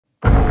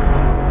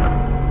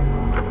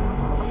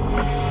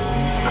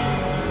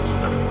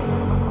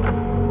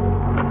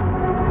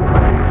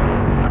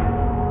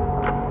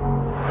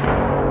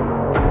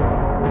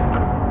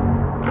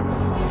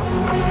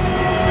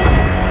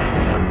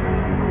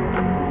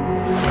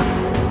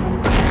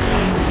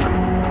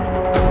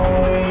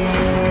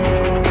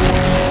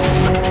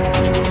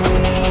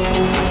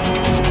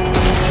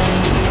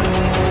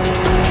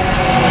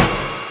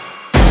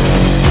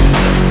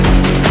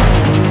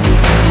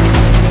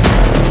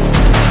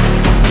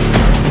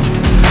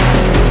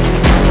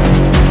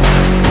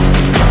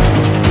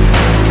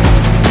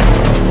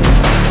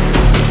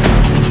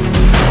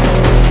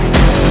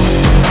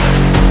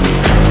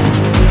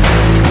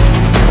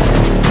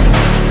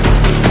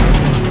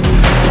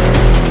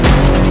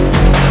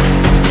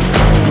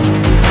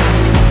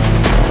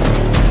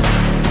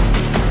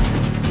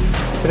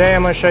Today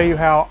I'm going to show you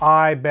how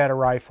I bed a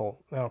rifle.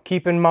 Now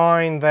keep in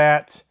mind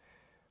that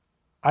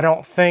I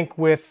don't think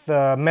with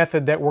the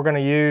method that we're going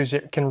to use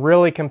it can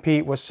really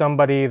compete with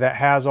somebody that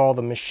has all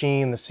the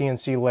machine, the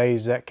CNC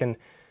lathes that can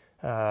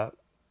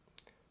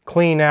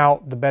clean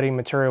out the bedding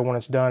material when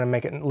it's done and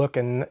make it look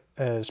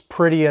as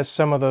pretty as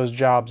some of those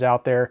jobs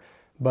out there.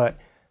 But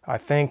I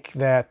think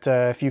that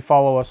if you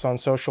follow us on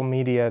social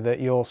media that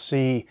you'll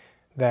see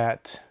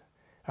that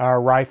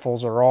our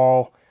rifles are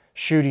all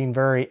shooting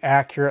very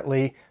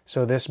accurately,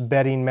 so this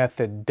bedding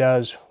method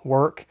does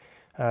work.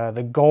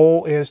 The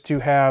goal is to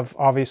have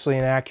obviously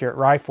an accurate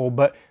rifle,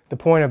 but the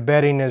point of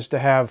bedding is to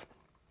have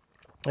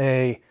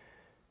a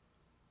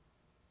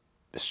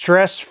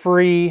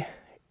stress-free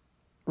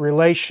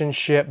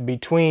relationship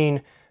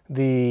between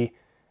the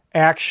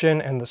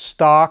action and the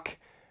stock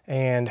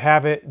and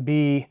have it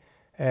be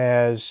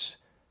as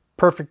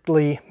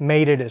perfectly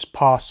mated as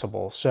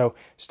possible. So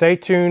stay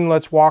tuned,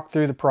 let's walk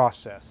through the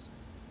process.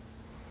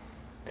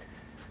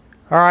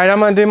 All right, I'm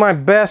going to do my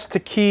best to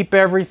keep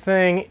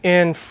everything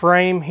in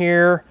frame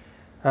here.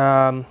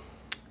 Try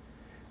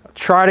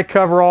to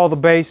cover all the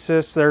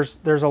bases.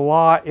 There's a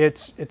lot.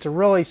 It's a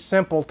really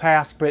simple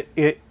task, but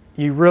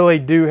you really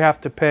do have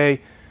to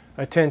pay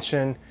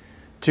attention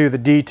to the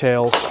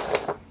details.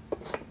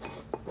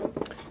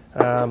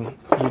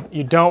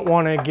 You don't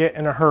want to get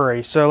in a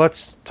hurry. So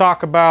let's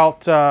talk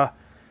about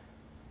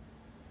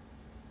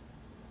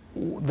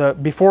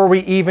before we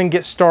even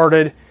get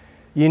started.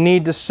 You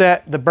need to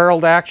set the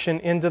barreled action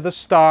into the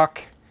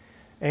stock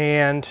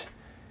and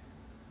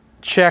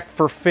check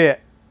for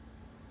fit.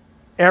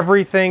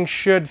 Everything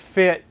should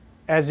fit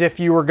as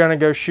if you were going to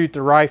go shoot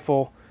the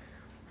rifle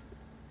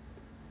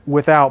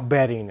without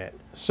bedding it.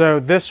 So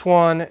this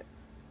one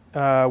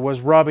was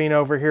rubbing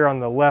over here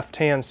on the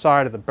left-hand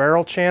side of the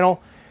barrel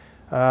channel.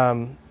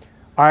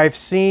 I've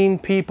seen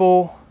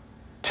people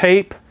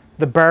tape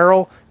the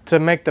barrel to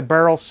make the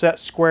barrel set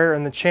square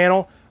in the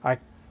channel. I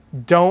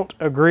don't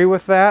agree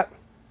with that.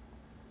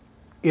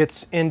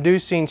 It's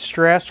inducing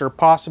stress, or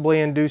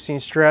possibly inducing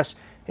stress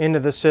into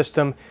the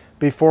system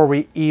before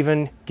we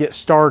even get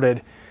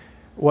started.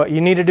 What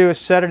you need to do is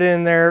set it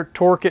in there,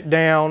 torque it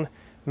down,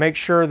 make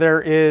sure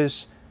there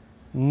is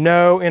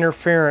no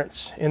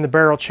interference in the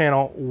barrel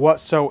channel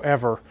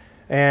whatsoever.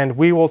 And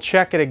we will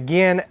check it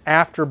again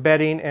after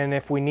bedding, and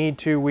if we need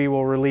to, we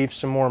will relieve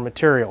some more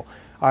material.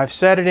 I've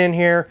set it in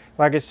here.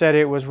 Like I said,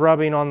 it was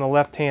rubbing on the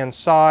left-hand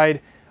side.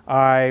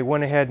 I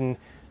went ahead and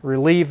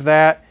relieved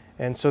that,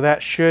 and so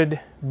that should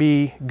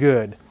be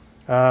good.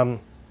 We're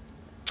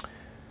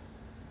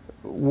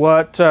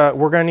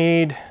going to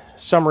need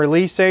some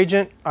release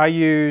agent. I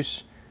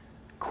use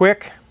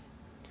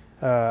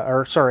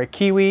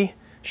Kiwi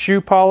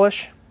shoe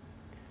polish.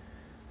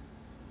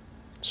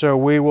 So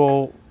we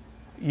will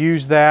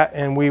use that,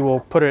 and we will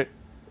put it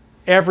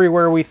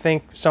everywhere we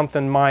think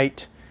something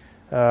might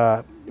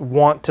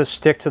want to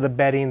stick to the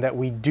bedding that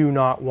we do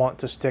not want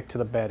to stick to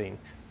the bedding.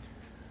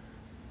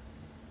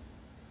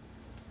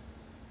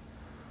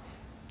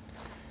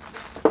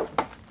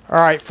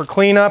 All right, for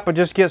cleanup, I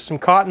just get some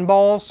cotton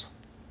balls.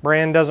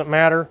 Brand doesn't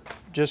matter.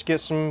 Just get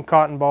some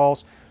cotton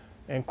balls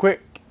and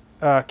quick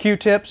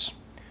Q-tips.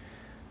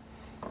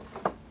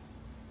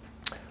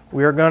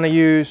 We are going to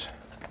use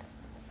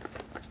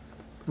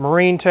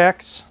Marine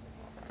Tex.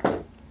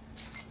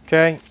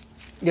 Okay,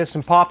 get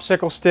some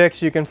popsicle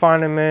sticks. You can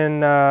find them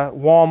in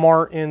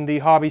Walmart in the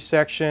hobby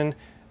section.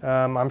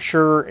 I'm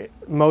sure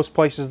most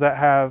places that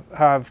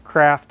have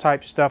craft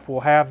type stuff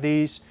will have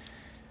these.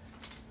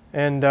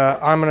 And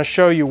I'm going to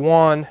show you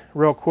one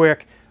real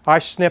quick. I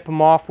snip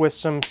them off with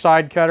some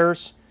side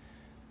cutters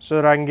so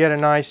that I can get a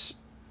nice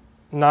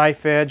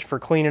knife edge for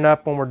cleaning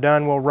up. When we're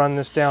done, we'll run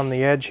this down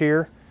the edge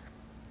here.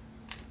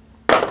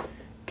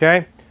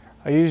 Okay,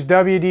 I use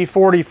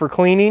WD-40 for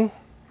cleaning.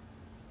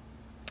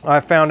 I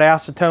found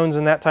acetones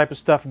and that type of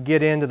stuff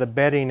get into the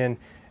bedding,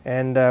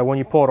 and when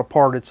you pull it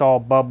apart, it's all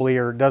bubbly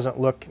or doesn't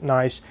look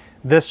nice.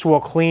 This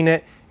will clean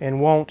it and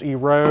won't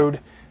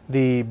erode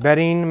the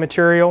bedding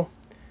material.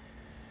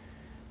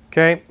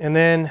 Okay, and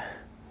then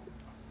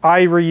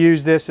I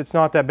reuse this. It's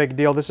not that big a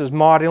deal. This is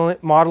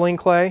modeling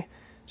clay.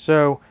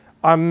 So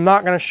I'm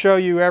not going to show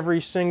you every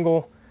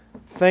single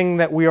thing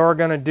that we are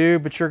going to do,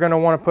 but you're going to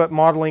want to put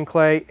modeling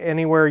clay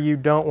anywhere you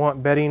don't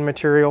want bedding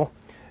material.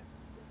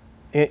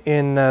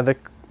 In the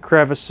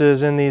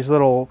crevices, in these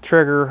little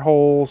trigger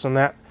holes, and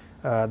that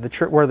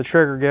where the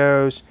trigger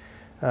goes.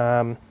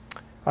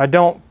 I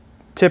don't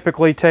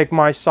typically take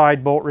my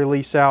side bolt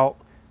release out,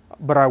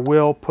 but I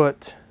will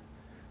put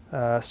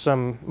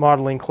some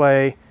modeling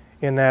clay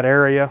in that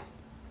area,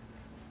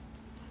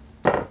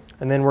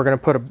 and then we're going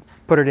to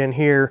put it in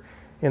here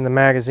in the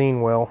magazine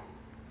well.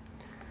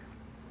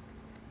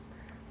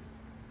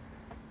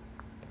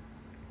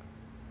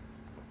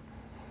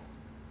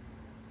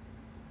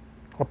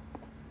 I'll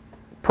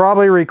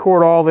probably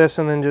record all this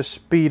and then just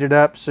speed it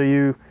up so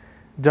you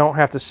don't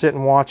have to sit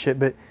and watch it,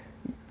 but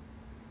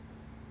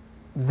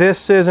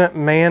this isn't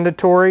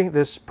mandatory.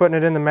 This putting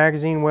it in the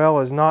magazine well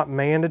is not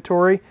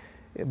mandatory,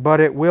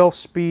 but it will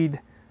speed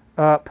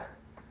up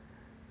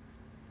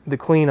the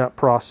cleanup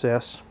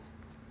process.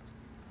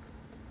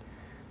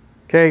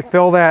 Okay,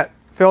 fill that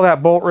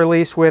bolt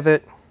release with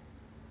it,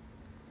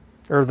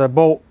 or the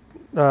bolt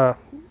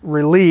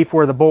relief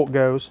where the bolt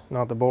goes,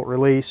 not the bolt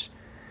release.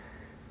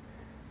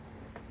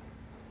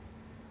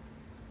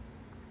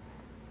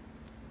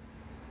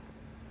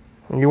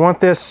 And you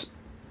want this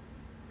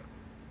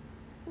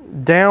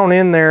down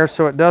in there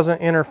so it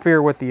doesn't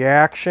interfere with the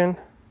action.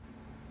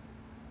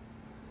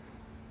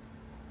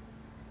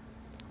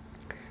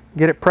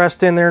 Get it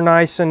pressed in there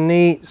nice and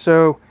neat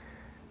so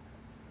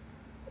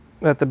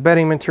that the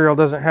bedding material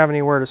doesn't have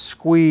anywhere to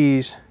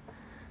squeeze.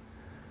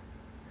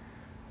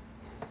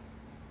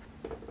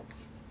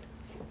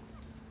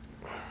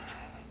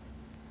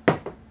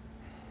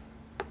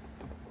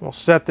 We'll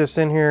set this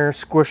in here,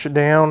 squish it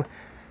down.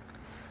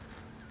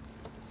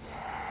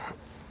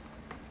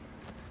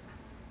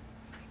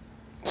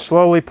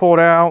 Slowly pull it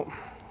out.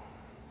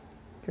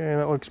 Okay,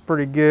 that looks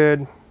pretty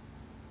good.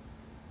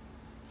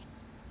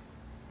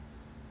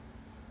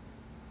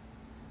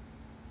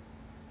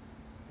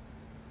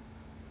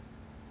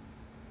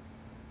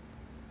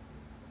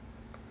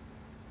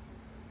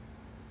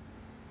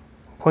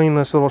 Clean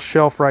this little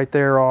shelf right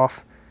there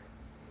off.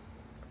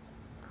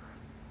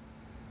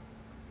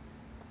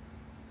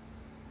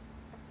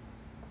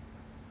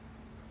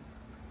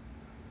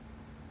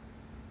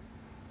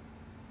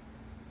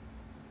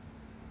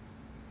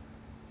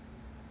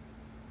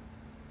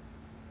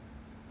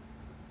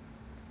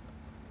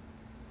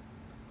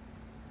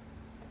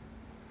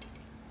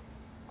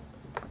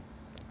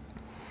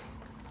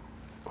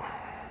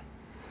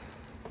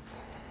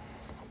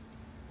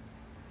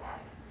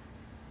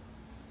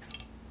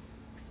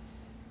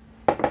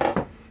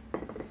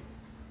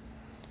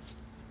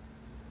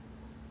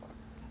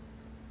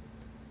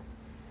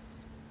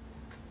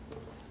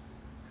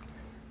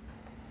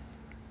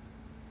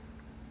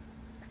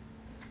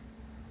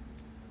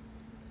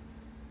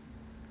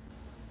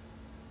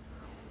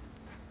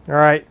 All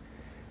right,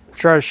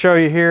 try to show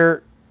you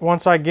here.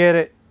 Once I get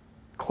it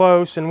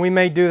close, and we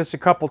may do this a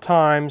couple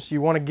times, you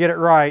want to get it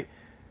right.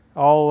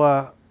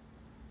 I'll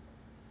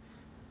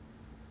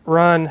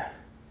run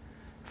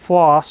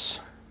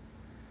floss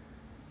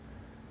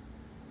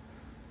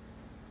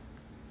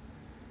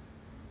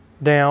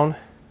down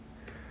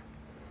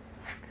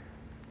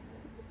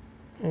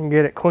and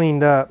get it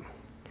cleaned up.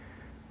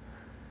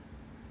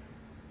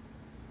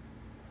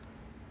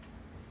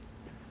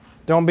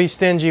 Don't be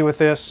stingy with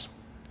this.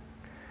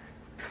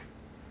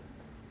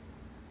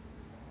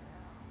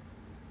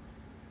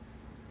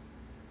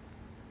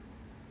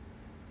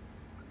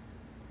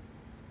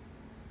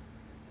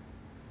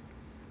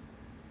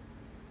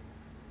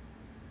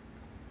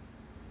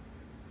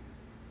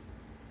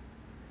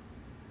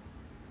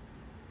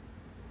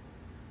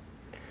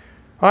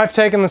 I've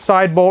taken the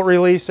side bolt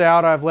release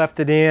out. I've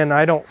left it in.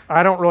 I don't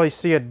really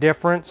see a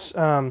difference.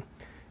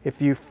 If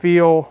you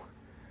feel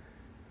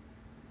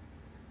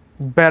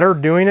better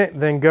doing it,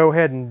 then go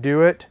ahead and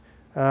do it.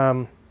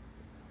 I'll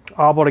be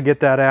able to get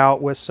that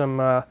out with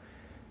some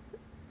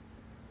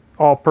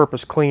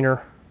all-purpose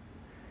cleaner.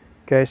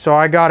 Okay, so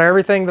I got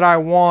everything that I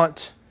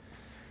want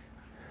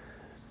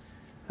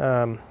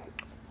on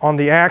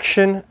the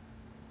action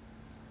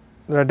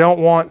that I don't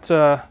want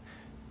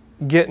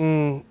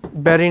getting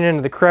bedding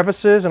into the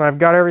crevices, and I've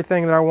got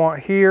everything that I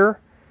want here.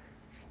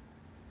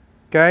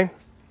 Okay,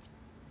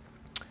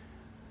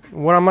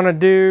 what I'm going to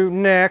do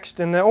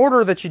next, and the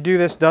order that you do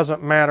this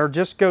doesn't matter,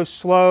 just go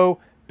slow,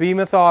 be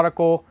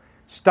methodical,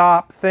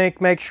 stop, think,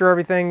 make sure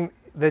everything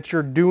that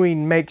you're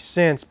doing makes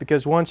sense,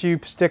 because once you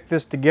stick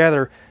this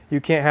together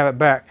you can't have it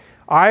back.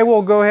 I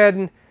will go ahead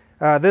and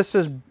this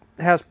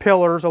has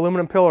pillars,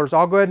 aluminum pillars.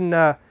 I'll go ahead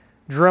and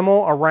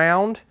Dremel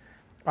around.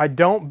 I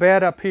don't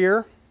bed up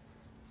here.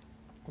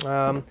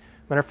 Matter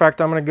of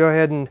fact, I'm going to go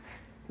ahead and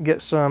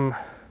get some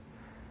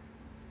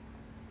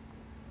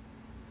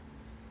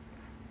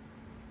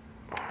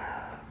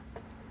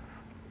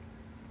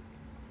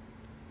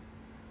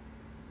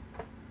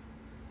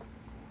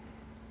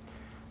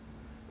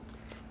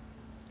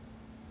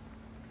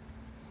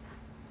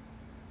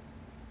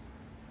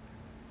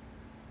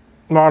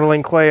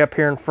modeling clay up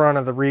here in front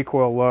of the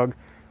recoil lug.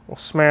 We'll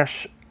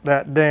smash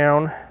that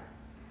down.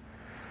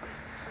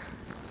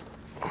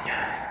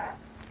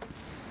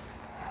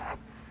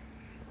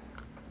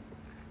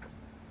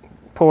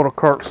 Pull it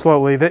apart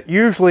slowly.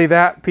 Usually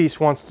that piece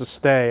wants to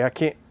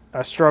stay.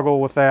 I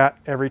struggle with that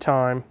every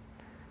time.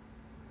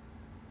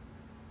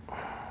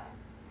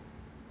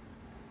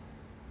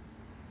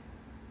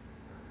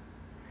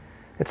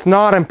 It's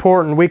not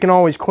important. We can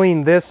always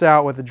clean this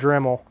out with a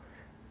Dremel.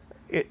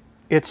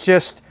 It's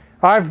just,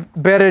 I've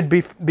bedded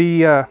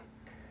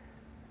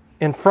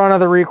in front of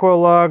the recoil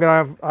lug,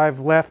 and I've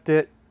left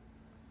it.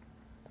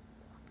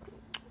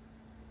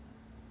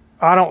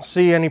 I don't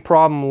see any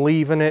problem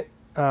leaving it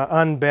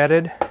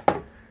unbedded.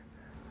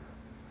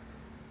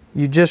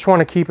 You just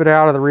want to keep it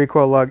out of the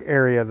recoil lug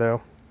area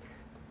though.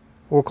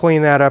 We'll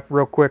clean that up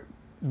real quick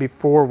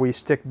before we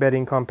stick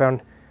bedding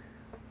compound.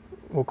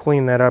 We'll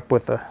clean that up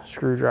with a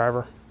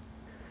screwdriver.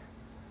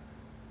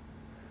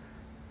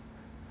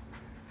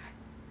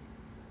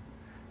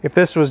 if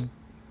this was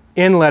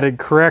inletted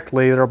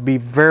correctly, there'll be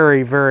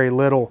very, very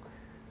little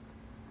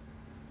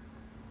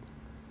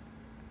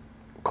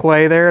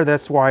clay there.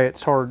 That's why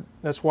it's hard.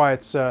 That's why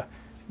it's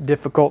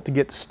difficult to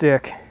get to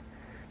stick.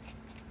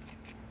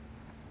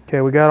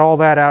 Okay, we got all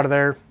that out of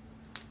there.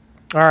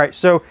 All right,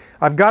 so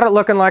I've got it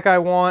looking like I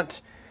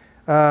want.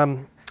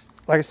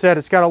 Like I said,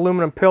 it's got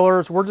aluminum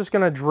pillars. We're just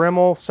going to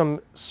Dremel some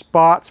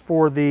spots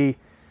for the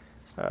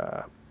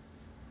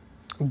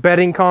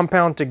bedding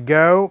compound to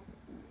go.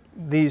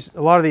 A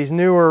lot of these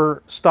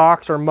newer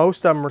stocks, or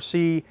most of them, are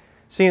CNC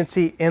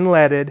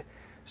inletted,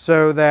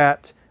 so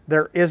that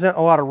there isn't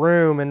a lot of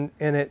room, and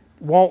it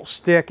won't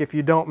stick if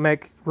you don't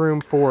make room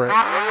for it.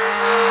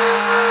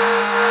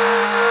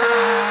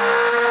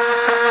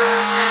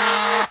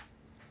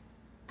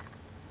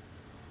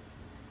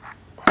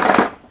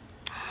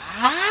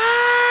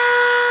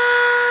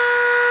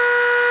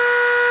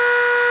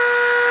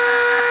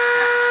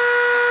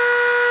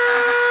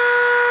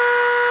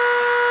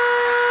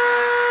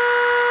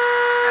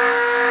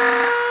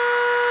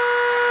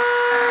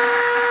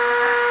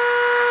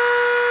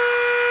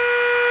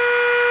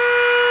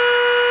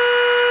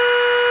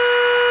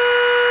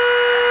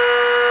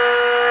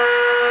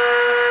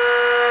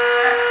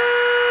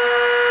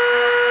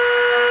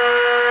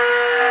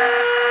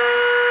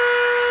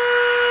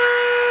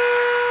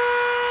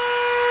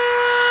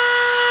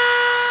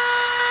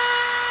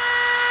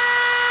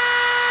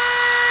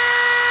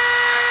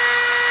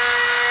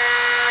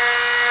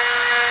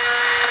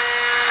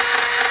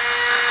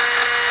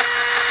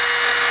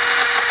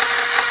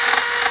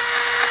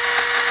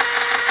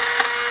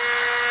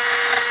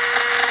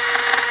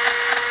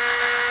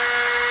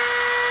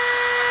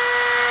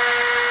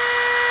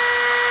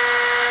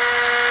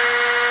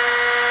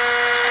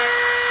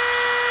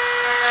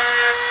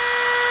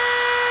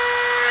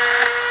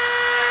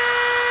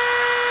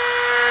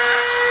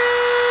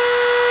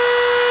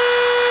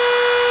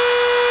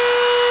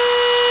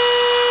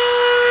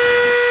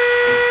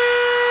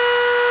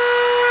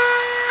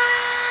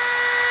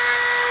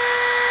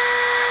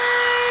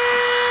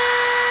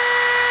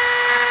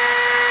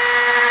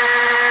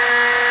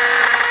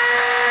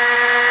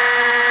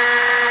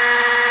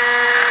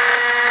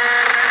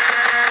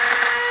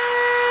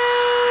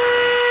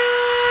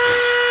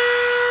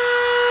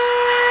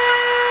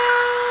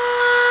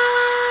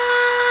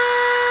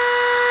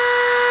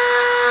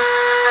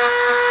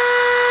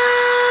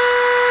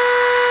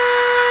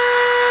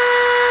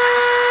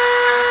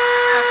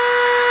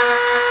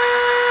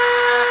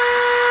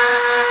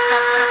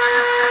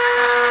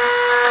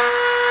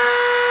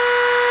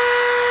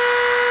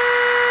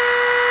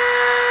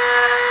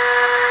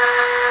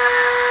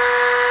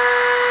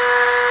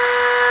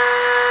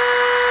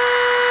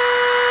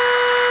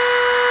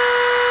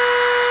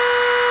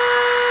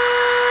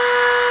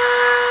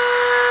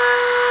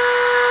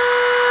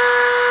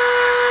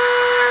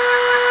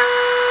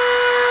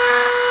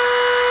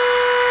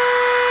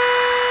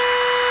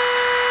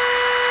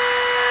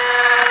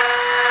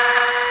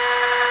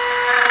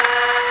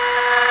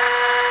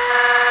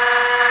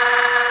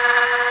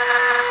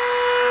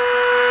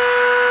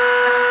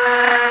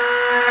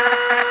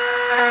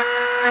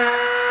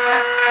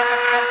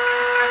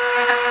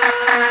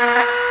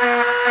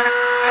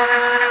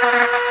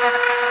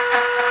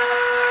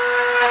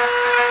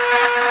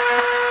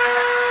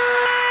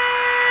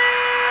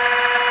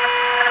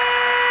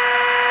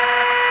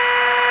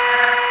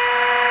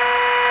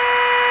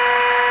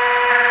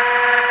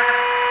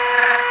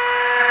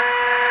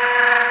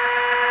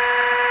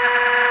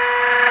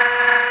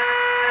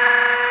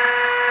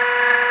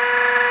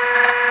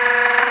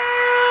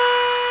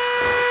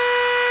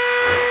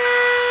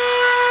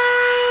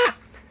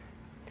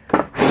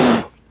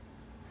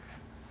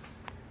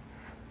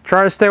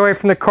 Try to stay away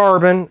from the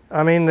carbon.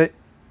 I mean,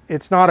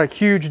 it's not a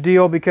huge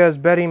deal because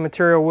bedding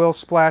material will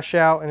splash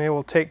out and it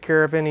will take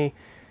care of any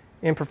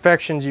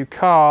imperfections you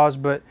cause,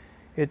 but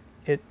it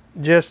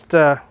just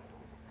better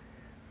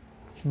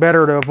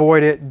to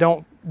avoid it.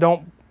 Don't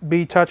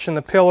be touching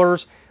the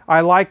pillars.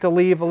 I like to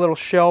leave a little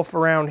shelf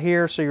around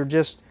here, so you're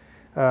just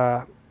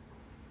gonna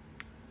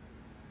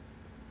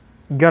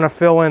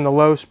fill in the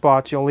low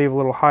spots. You'll leave a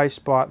little high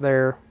spot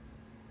there.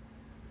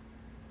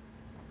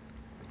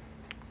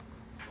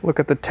 Look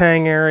at the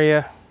tang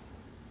area.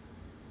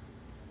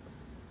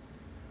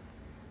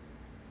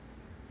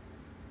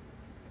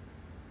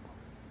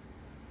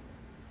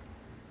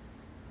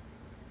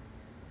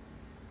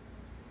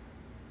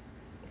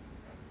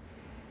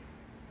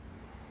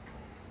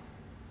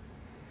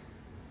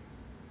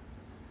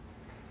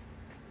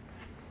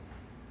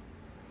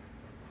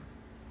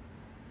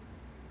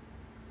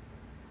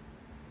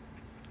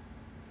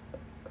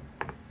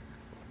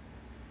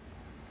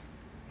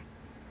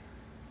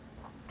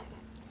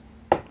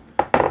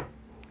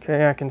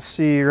 Okay, I can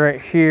see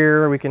right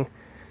here, we can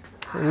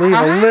leave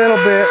a little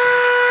bit.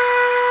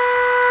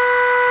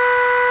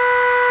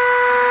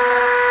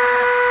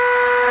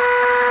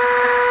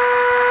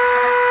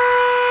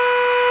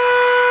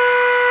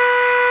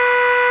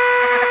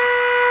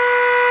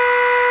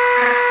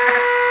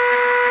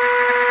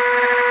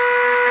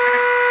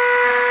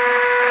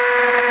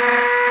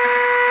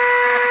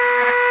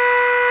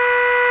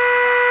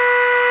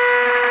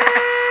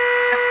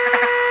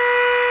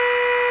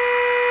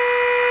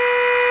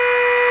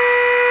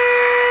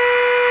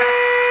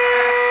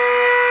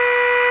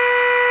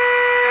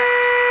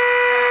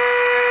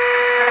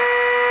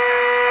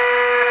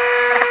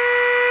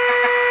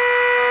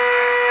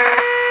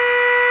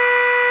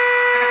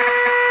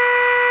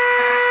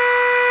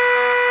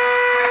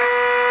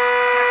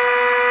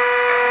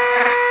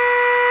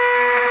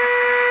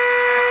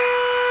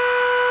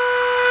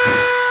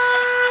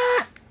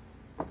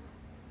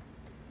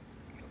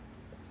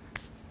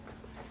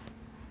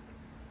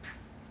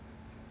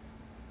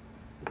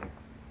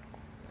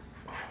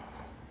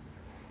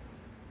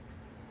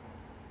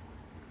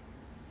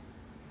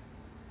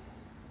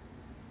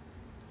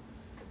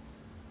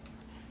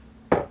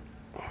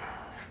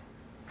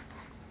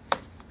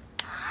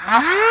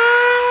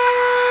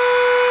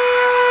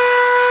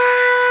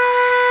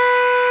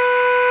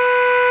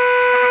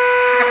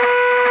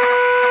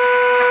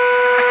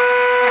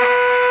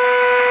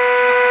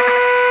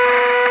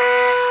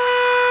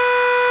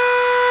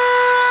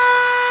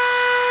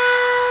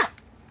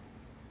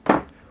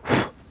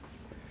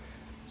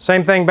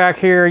 Same thing back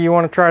here. You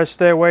want to try to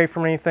stay away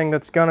from anything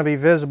that's going to be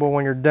visible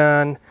when you're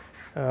done.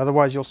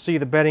 Otherwise you'll see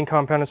the bedding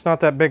compound. It's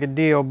not that big a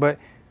deal, but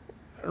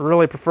I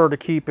really prefer to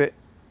keep it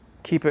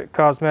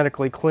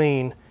cosmetically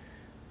clean.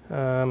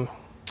 That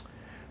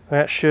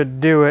should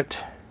do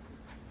it.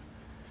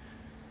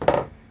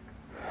 I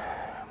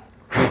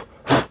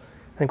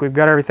think we've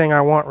got everything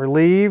I want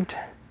relieved.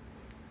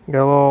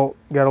 Got a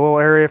little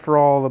area for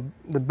all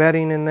the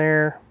bedding in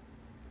there.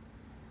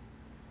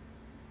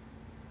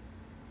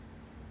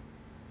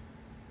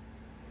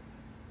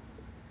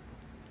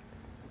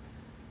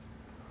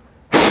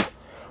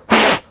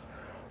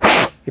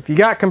 If you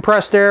got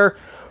compressed air,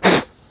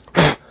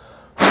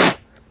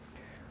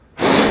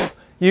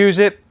 use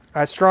it.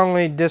 I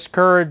strongly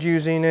discourage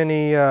using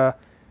any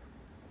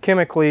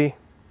chemical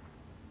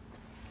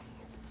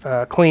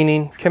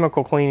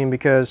cleaning,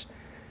 because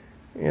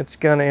it's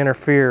going to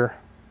interfere.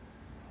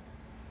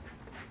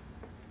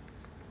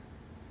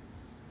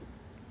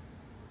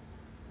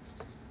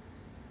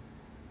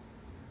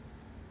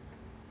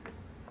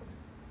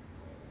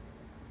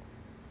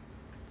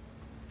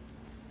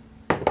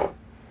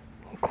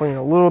 Clean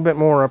a little bit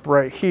more up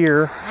right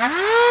here.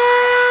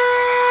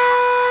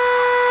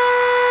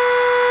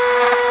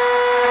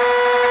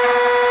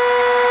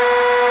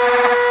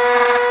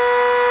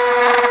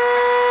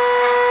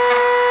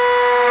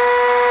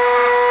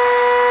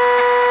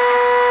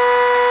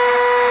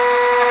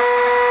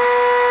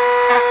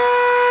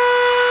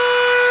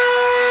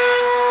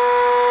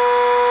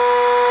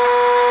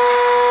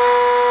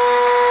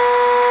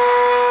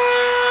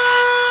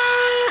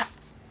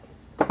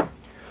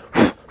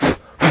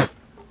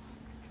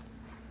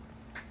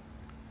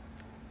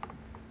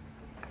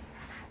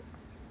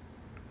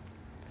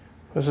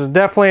 This is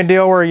definitely a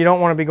deal where you don't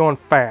want to be going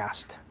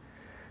fast.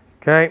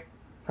 Okay,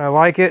 I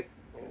like it.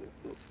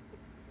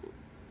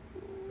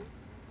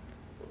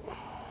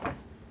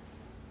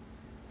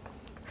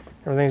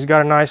 Everything's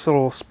got a nice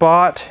little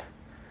spot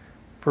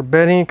for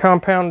bedding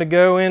compound to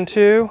go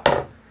into.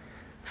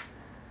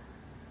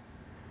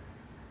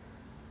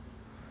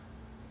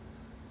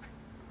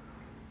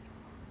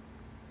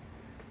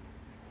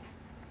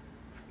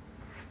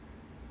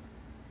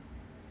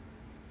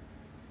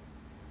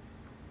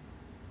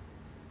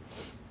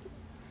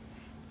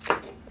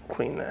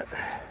 Clean that.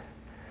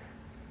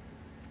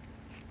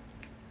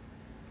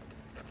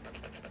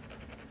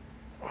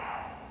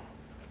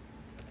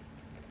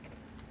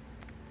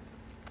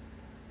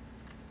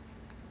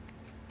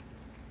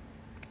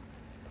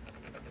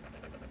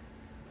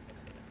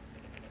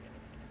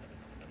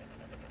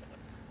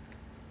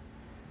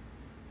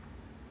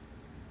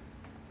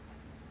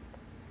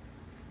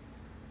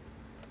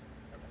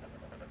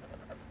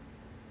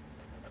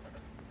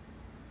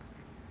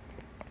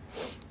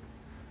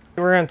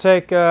 We're going to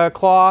take a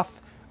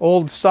cloth,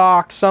 old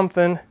sock,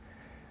 something.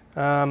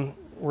 We're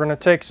going to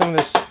take some of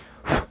this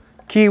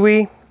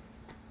kiwi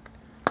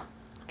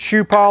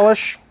shoe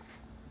polish.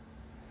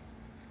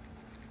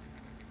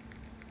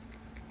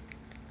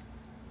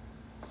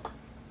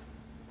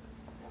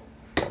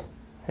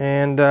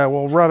 And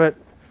we'll rub it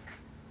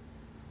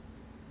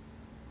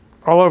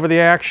all over the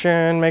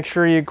action. Make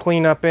sure you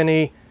clean up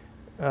any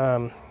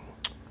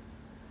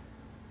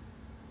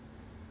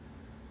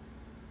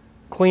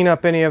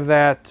of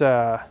that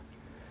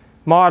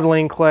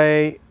modeling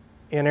clay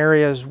in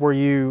areas where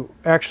you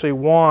actually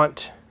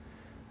want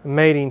a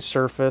mating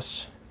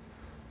surface.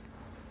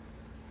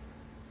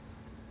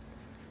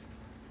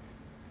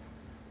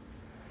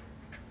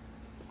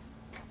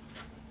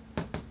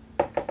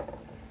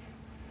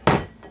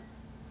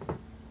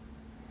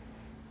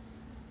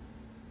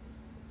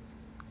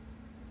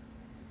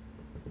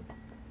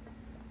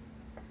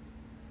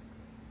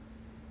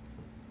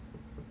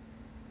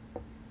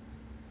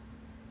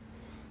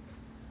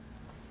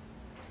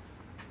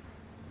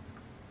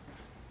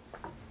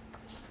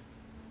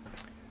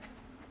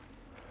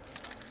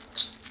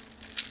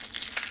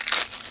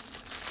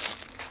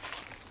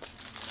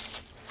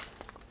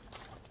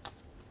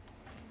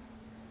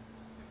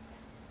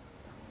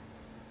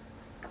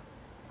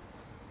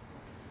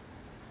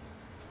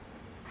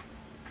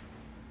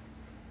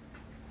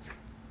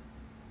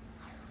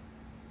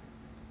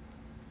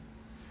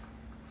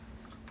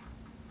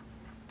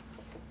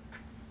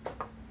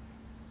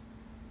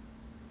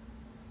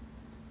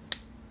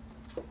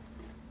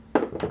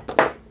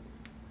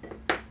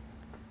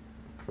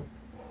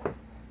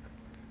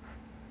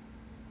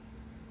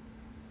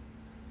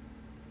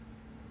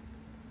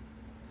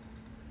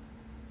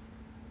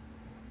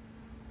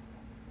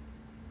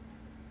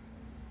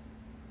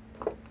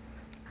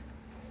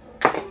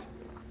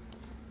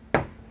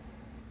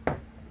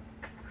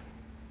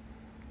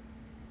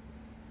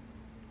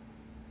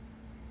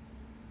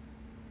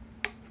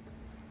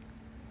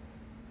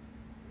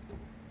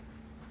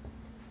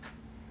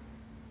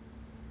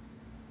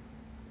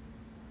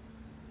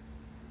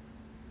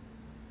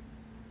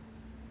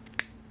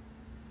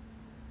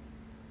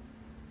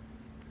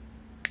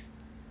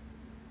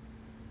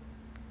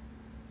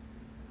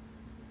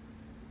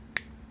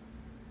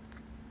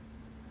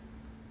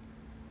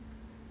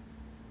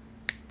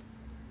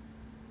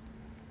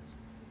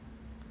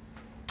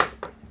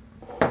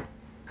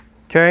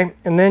 Okay,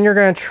 and then you're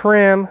going to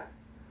trim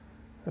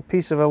a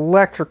piece of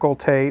electrical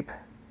tape.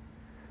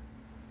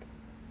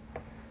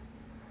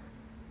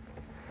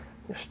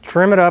 Just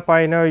trim it up.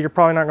 I know you're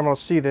probably not going to be able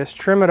to see this.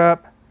 Trim it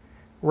up,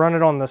 run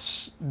it on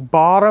the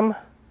bottom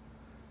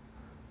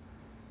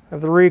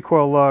of the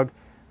recoil lug.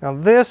 Now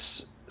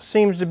this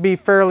seems to be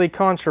fairly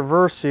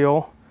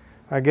controversial.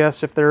 I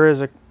guess if there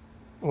is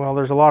well,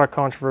 there's a lot of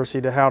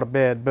controversy to how to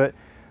bed, but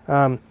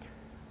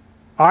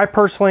I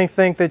personally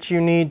think that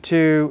you need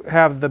to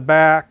have the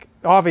back,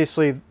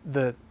 obviously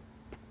the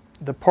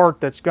part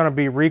that's going to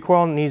be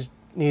recoil needs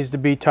to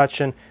be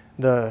touching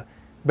the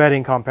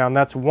bedding compound.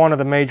 That's one of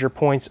the major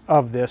points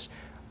of this.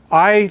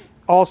 I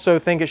also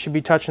think it should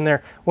be touching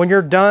there. When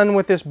you're done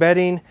with this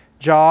bedding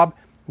job,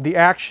 the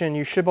action,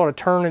 you should be able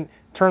to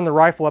turn the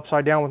rifle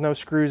upside down with no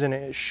screws in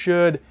it. It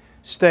should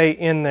stay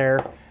in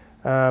there.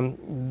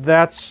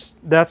 That's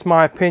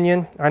my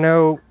opinion. I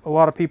know a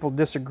lot of people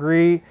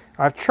disagree.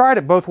 I've tried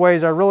it both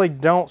ways. I really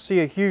don't see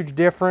a huge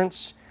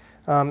difference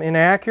in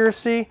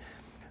accuracy,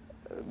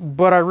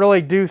 but I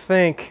really do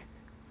think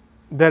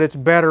that it's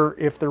better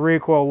if the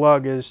recoil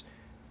lug is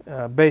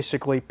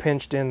basically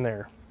pinched in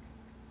there.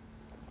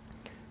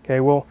 Okay,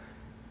 we'll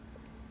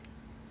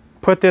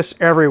put this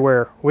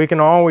everywhere. We can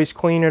always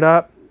clean it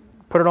up,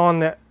 put it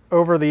on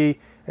over the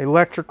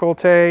electrical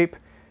tape,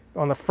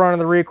 on the front of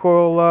the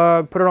recoil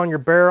lug, put it on your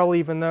barrel,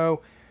 even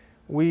though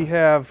we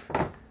have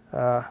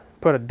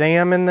put a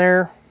dam in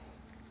there.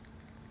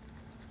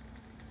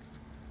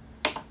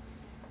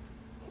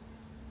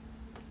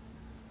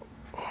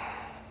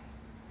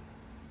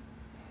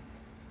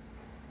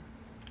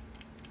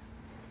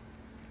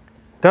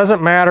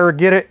 Doesn't matter,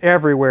 get it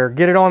everywhere.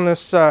 Get it on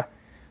this,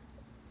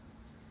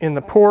 in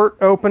the port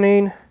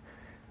opening.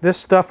 This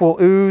stuff will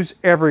ooze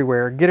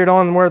everywhere. Get it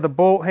on where the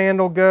bolt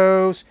handle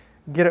goes.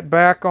 Get it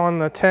back on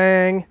the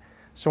tang,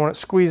 so when it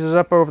squeezes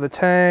up over the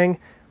tang,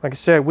 like I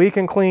said, we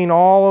can clean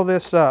all of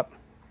this up.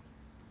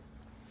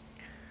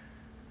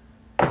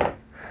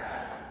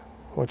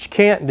 What you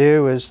can't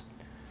do is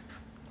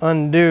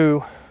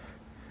undo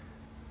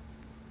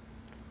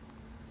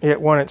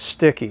it when it's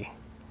sticky.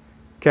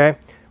 Okay?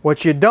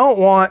 What you don't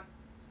want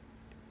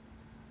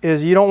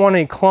is you don't want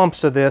any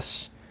clumps of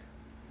this.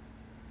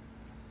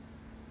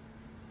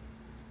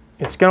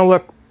 It's going to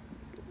look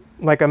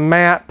like a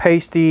matte,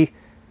 pasty,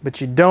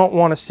 but you don't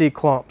want to see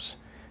clumps.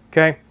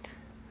 Okay,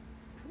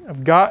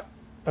 I've got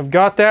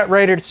that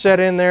ready to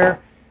set in there.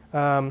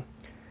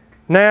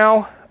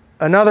 Now,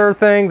 another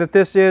thing that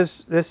this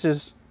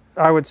is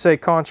I would say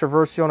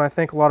controversial, and I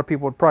think a lot of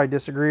people would probably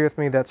disagree with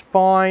me. That's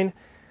fine.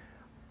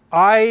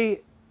 I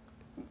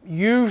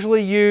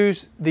usually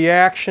use the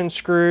action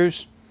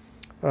screws.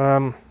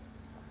 Tried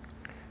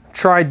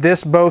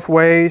this both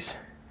ways,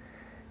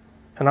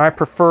 and I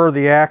prefer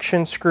the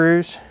action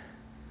screws.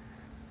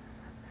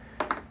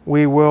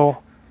 We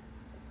will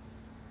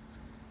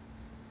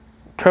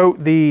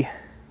coat them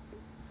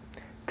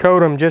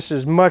just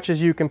as much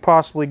as you can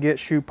possibly get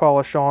shoe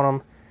polish on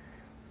them.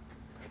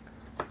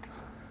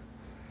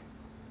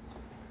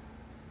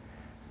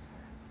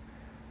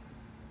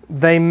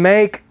 They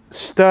make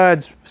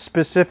studs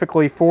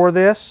specifically for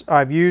this.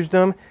 I've used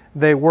them.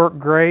 They work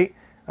great.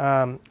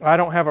 I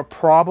don't have a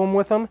problem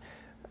with them,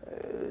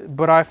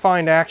 but I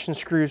find action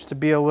screws to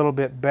be a little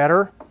bit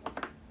better.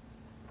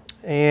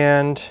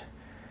 And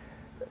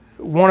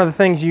one of the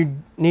things you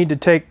need to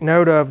take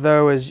note of,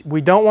 though, is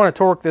we don't want to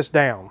torque this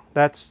down.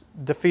 That's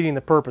defeating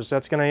the purpose.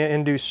 That's going to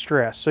induce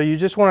stress. So you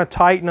just want to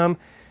tighten them.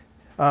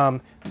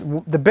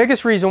 The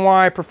biggest reason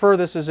why I prefer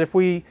this is if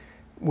we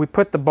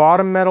put the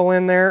bottom metal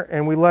in there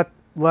and we let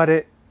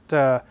it,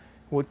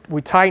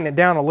 we tighten it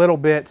down a little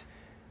bit,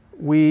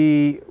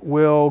 we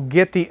will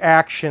get the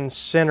action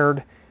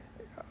centered.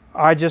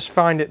 I just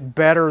find it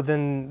better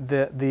than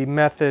the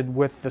method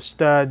with the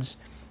studs.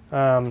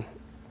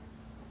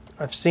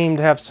 I've seemed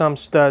to have some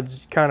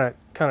studs kind of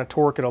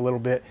torque it a little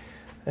bit.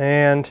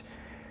 And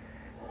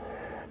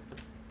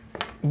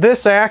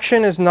this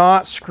action is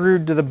not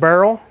screwed to the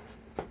barrel.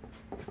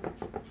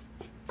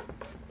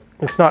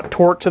 It's not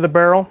torqued to the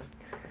barrel.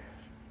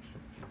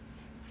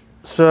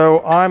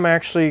 So I'm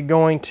actually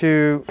going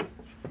to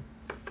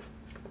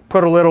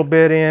put a little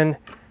bit in,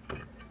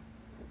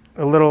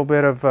 a little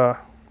bit of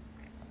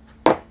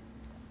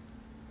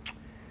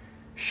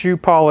shoe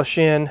polish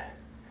inside.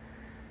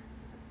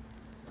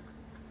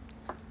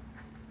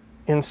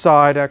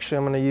 Actually,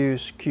 I'm going to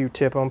use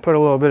Q-tip. I'm going to put a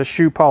little bit of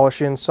shoe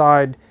polish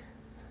inside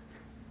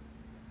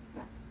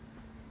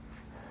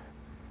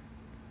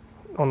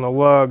on the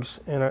lugs,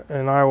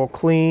 and I will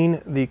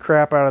clean the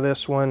crap out of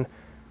this one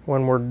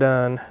when we're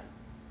done.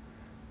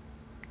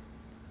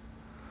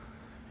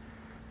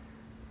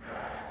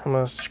 I'm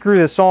going to screw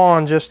this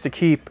on just to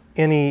keep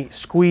any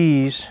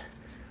squeeze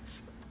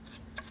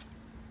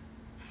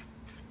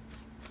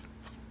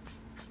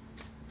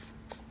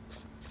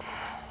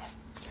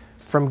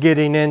from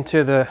getting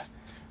into the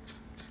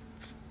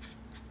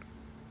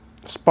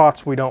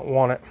spots we don't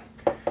want it.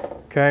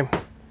 Okay, I'm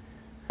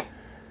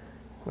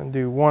going to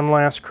do one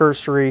last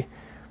cursory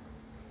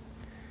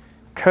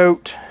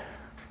coat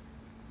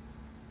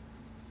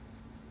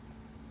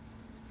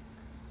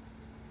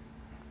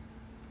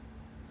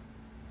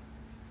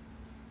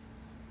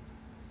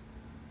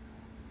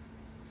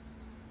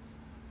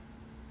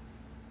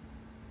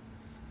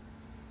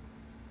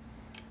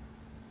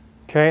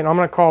Okay, and I'm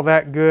going to call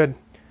that good.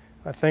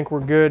 I think we're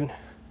good.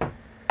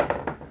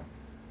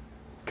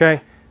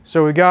 Okay,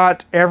 so we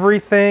got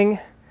everything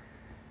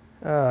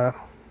like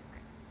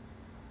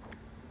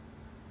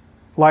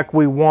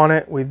we want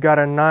it. We've got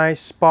a nice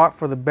spot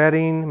for the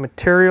bedding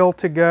material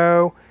to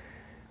go.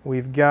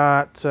 We've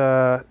got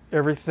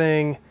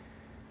everything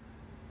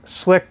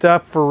slicked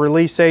up for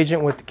release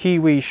agent with the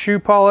Kiwi shoe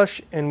polish,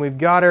 and we've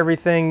got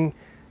everything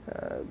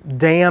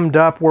dammed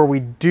up where we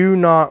do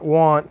not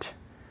want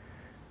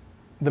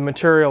the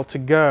material to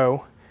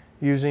go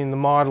using the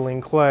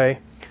modeling clay.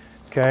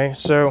 Okay,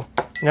 so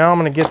now I'm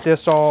going to get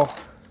this all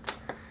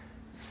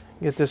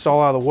out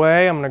of the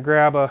way. I'm going to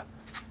grab a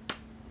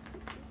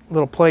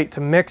little plate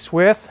to mix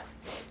with.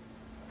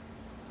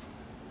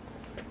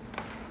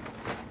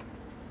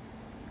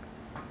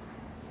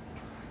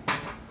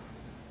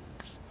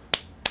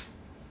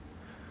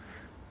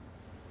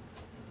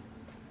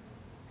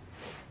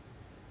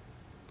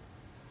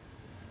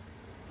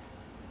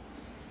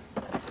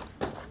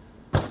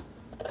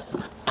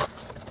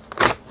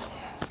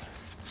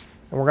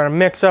 And we're going to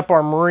mix up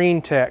our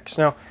marine text.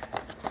 Now,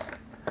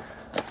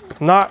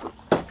 not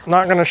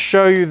going to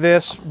show you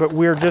this, but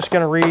we're just going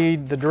to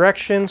read the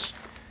directions.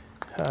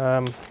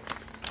 I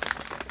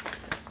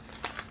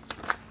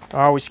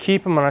always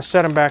keep them and I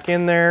set them back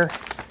in there.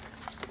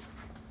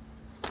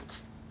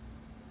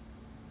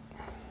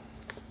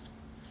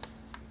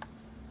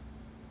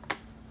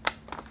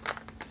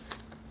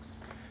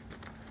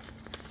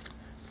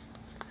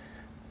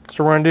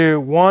 So we're going to do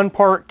 1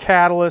 part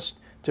catalyst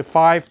to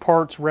 5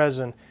 parts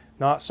resin.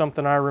 Not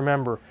something I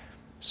remember.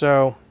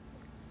 So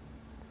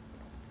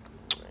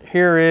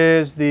here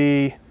is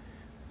the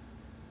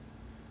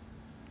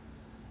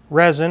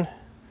resin.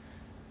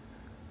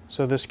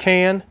 So this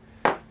can.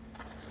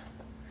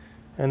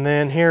 And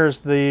then here's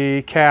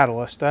the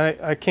catalyst.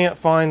 I can't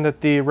find that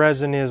the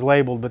resin is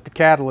labeled, but the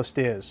catalyst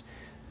is.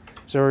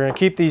 So we're going to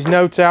keep these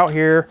notes out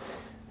here.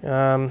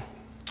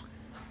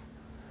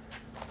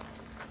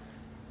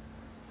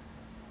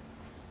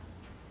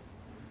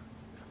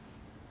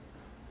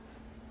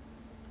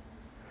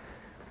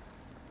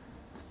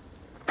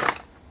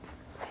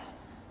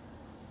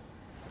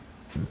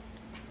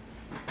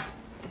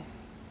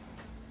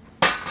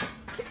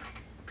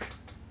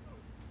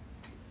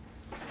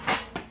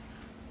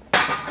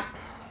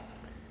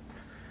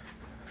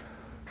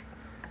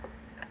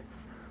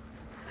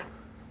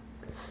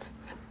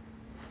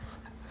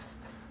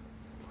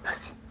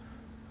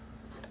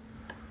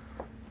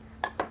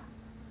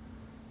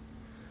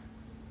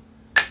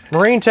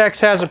 Marine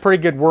Tex has a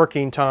pretty good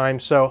working time,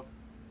 so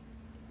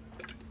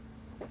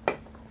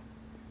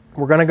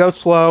we're going to go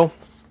slow.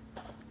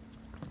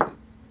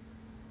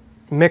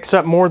 Mix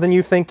up more than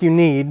you think you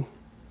need.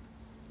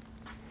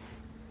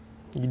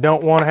 You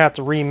don't want to have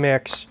to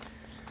remix.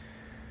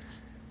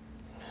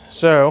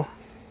 So,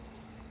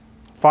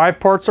 5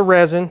 parts of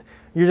resin.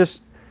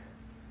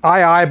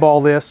 I eyeball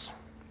this.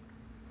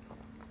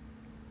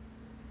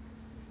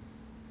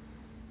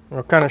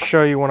 I'll kind of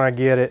show you when I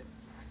get it.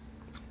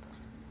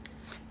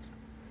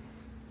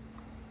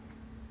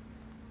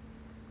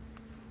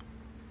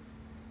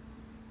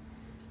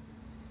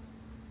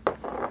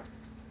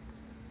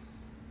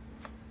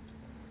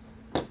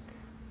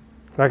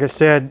 Like I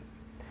said,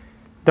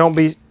 don't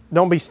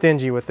be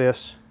stingy with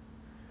this.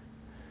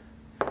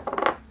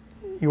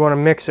 You want to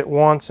mix it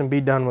once and be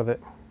done with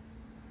it.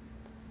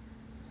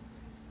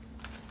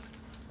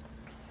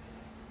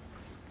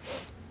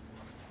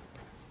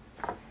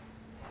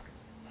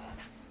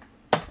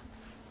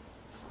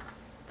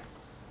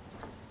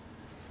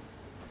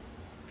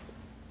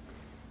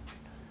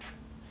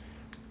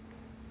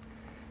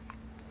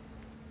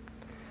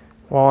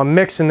 While I'm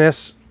mixing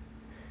this,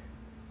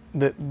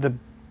 the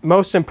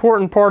most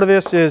important part of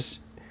this is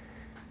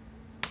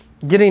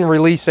getting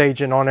release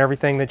agent on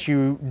everything that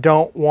you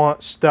don't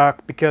want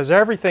stuck, because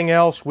everything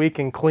else we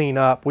can clean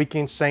up. We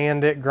can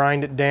sand it,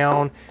 grind it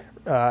down,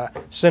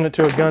 send it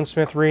to a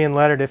gunsmith,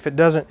 re-inlet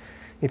it.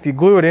 If you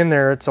glue it in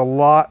there, it's a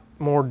lot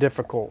more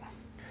difficult.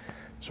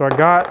 So I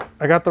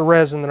got the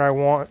resin that I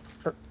want.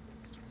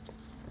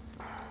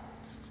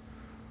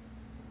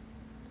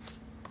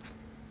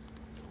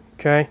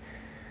 Okay.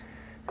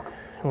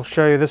 We'll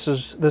show you this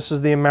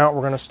is the amount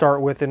we're going to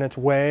start with, and it's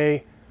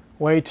way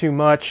too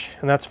much,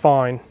 and that's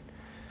fine.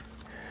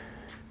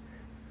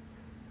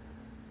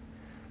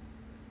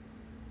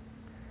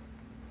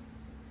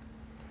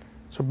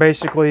 So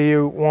basically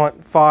you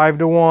want 5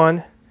 to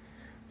 1.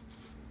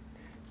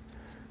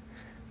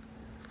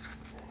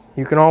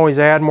 You can always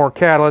add more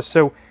catalyst,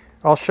 so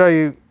I'll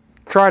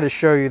try to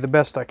show you the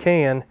best I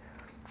can.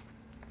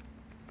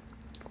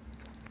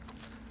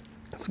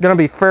 It's going to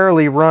be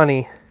fairly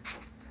runny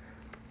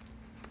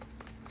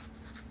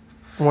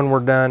when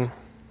we're done.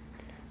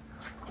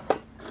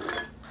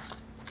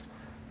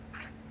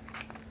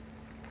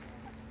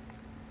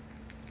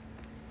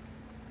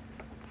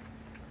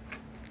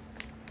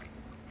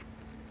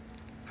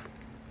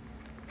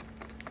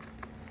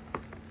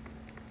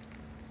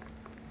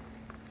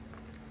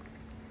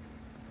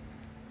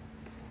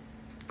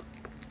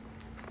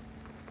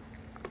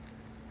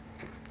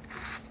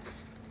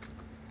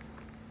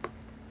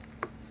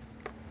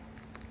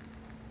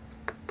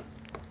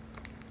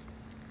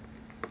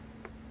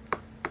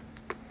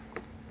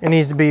 It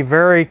needs to be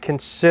very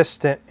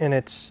consistent in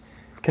its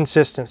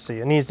consistency.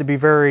 It needs to be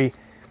very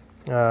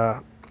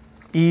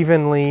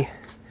evenly.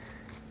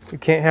 You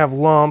can't have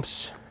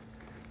lumps.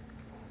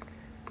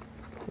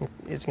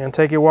 It's going to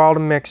take you a while to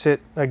mix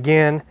it.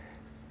 Again,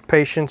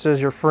 patience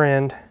is your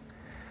friend.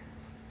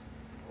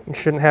 You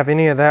shouldn't have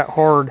any of that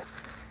hard.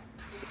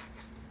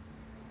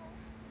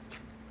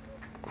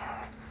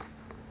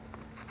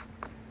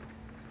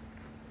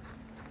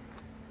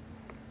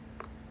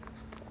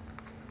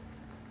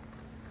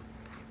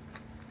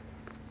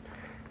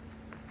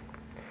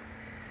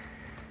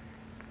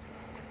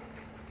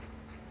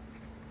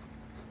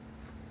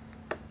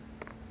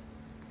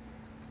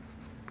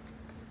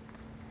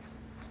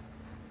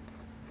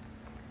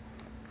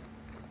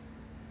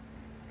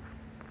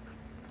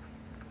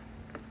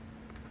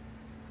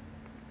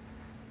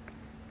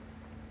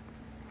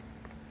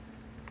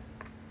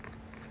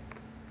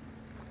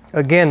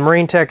 Again,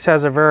 MarineTex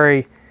has a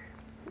very,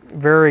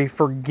 very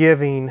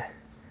forgiving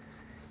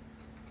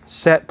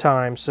set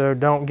time, so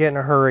don't get in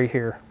a hurry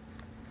here.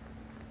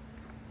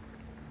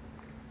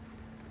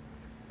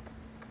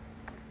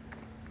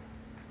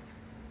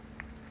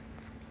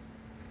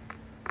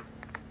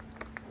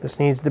 This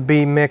needs to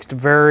be mixed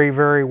very,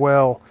 very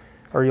well,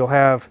 or you'll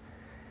have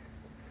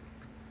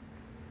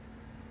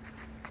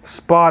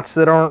spots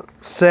that aren't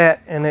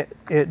set, and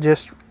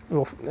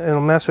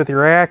it'll mess with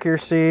your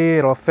accuracy.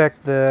 It'll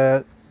affect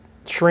the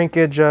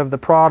shrinkage of the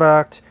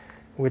product,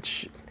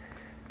 which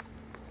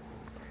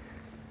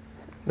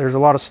there's a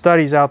lot of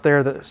studies out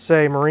there that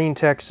say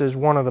MarineTex is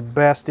one of the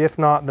best, if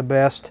not the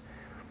best,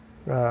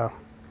 at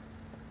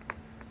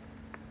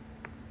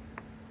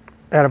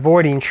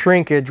avoiding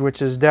shrinkage,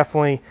 which is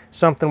definitely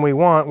something we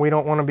want. We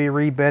don't want to be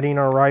rebedding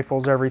our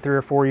rifles every 3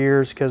 or 4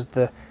 years because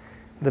the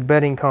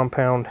bedding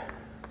compound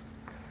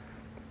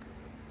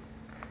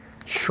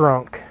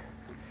shrunk.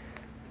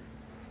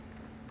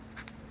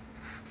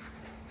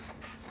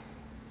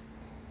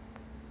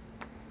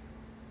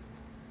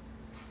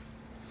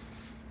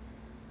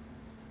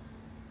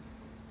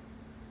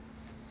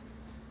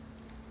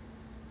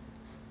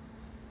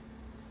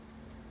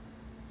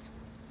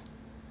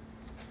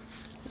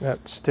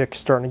 That stick's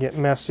starting to get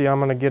messy. I'm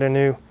gonna get a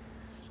new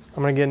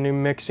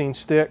mixing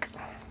stick.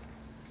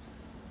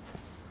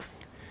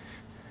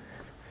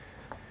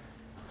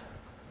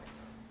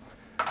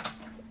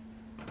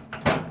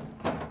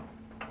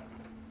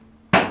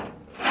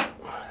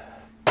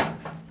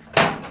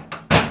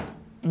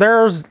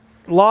 There's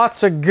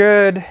lots of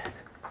good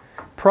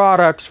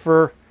products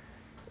for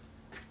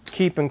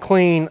keeping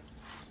clean.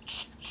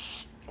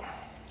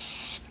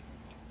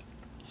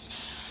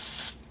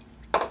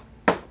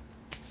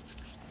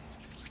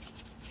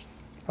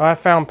 I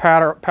found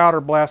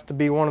Powder Blast to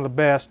be one of the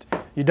best.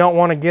 You don't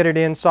want to get it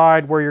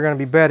inside where you're going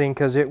to be bedding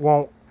because it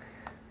won't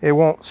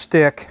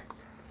stick.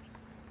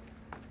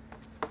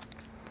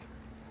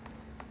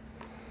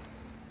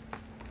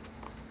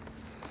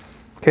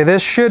 Okay,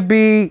 this should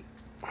be,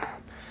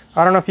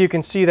 I don't know if you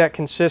can see that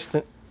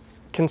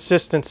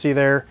consistency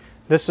there.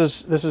 This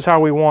is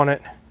how we want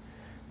it.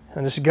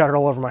 I just got it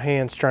all over my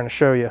hands trying to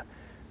show you.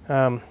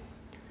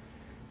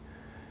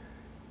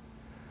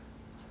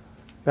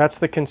 That's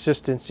the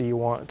consistency you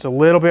want. It's a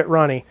little bit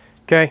runny.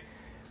 Okay,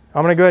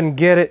 I'm going to go ahead and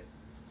get it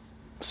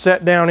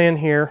set down in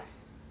here.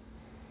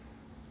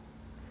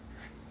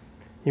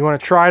 You want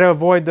to try to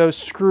avoid those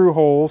screw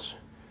holes.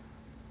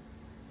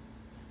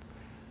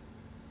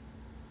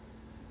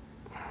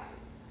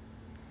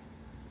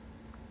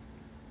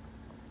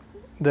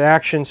 The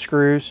action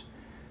screws.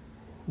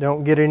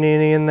 Don't get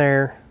any in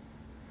there.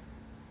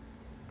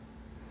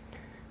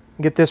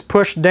 Get this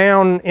pushed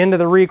down into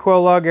the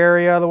recoil lug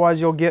area,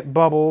 otherwise you'll get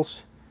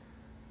bubbles.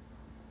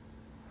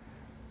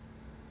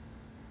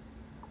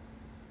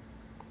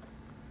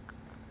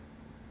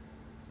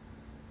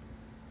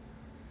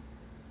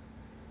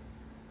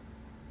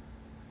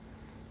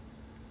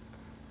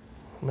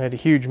 Made a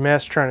huge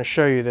mess trying to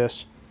show you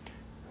this.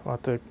 I'll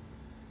have to,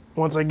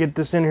 once I get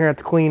this in here, I have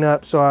to clean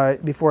up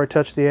before I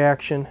touch the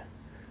action.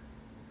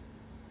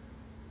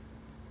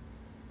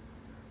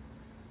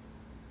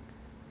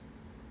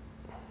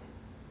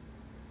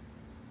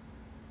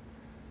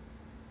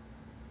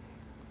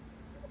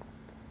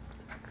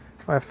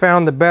 I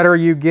found the better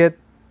you get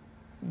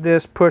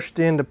this pushed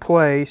into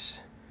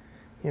place,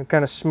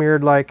 kind of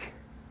smeared like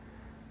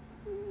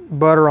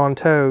butter on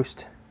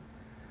toast.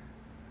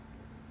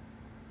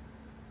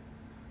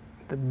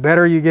 The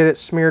better you get it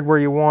smeared where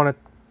you want it,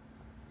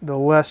 the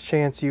less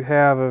chance you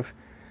have of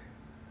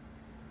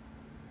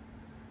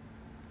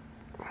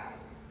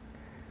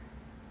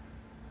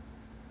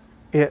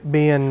it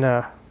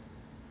being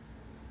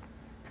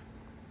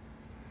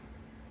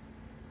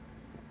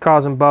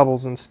causing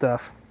bubbles and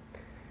stuff.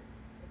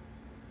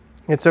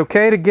 It's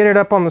okay to get it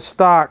up on the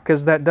stock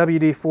because that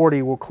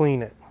WD-40 will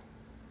clean it.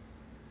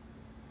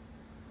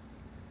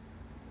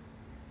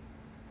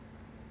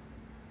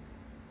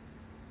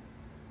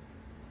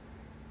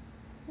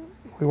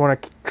 We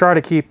want to try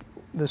to keep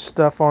this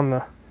stuff on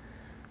the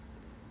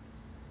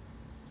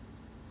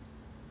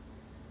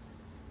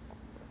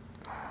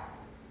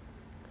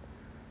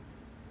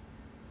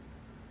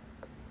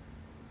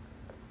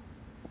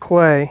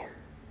clay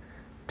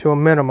to a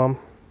minimum,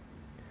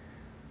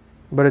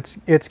 but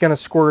it's going to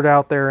squirt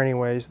out there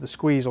anyways. The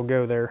squeeze will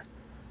go there.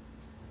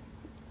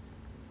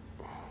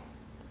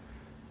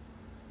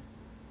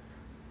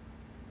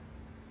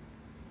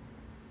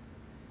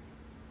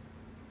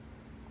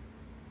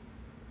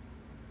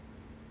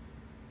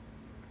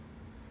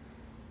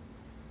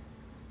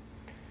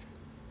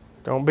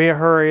 Don't be a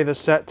hurry. The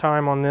set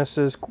time on this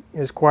is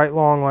quite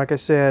long, like I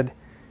said.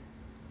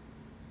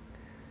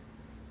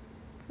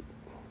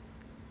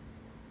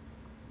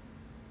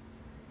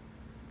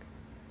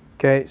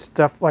 Okay,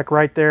 stuff like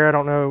right there, I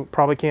don't know,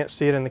 probably can't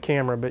see it in the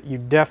camera, but you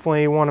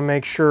definitely want to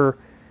make sure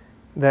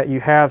that you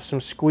have some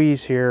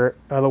squeeze here.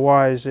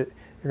 Otherwise, you're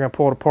going to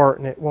pull it apart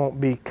and it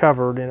won't be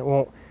covered,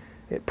 and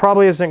it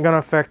probably isn't going to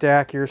affect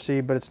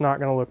accuracy, but it's not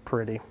going to look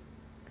pretty.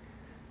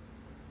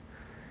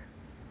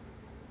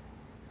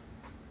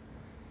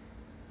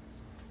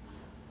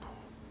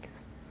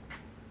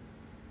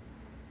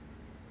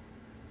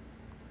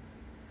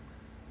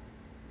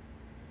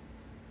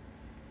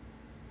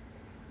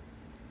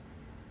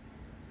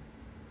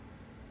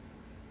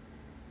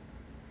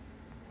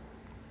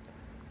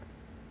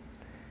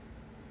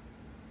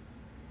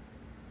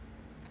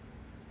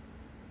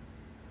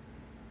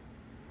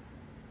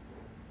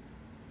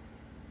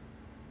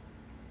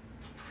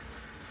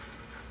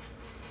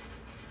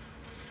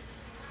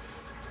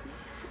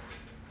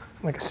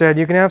 Like I said,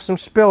 you can have some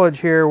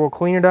spillage here. We'll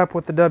clean it up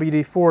with the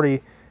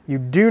WD-40. You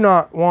do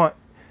not want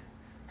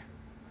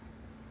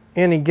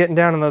any getting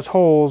down in those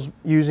holes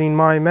using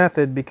my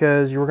method,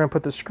 because you're going to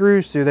put the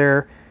screws through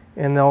there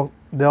and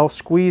they'll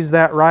squeeze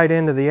that right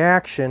into the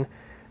action.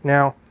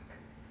 Now,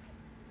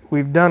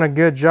 we've done a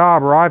good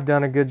job, or I've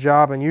done a good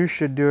job, and you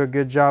should do a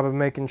good job of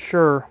making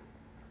sure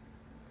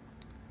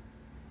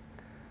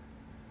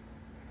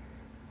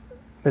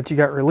that you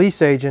got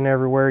release agent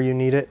everywhere you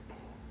need it.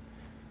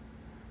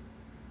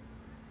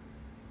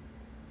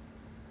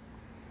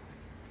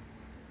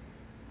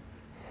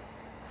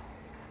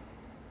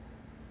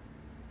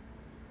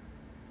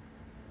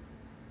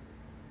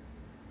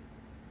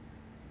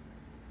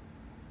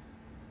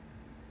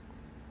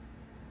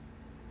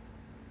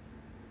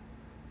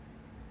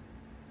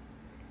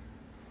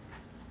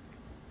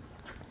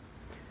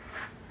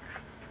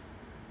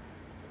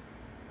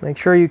 Make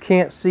sure you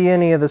can't see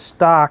any of the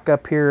stock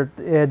up here at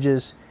the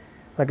edges.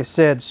 Like I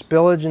said,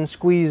 spillage and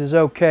squeeze is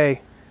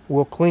okay.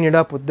 We'll clean it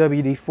up with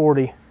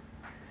WD-40.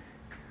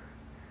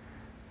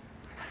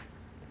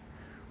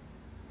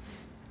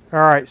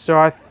 Alright, so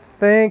I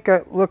think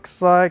it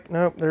looks like,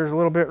 nope, there's a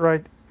little bit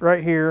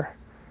right here.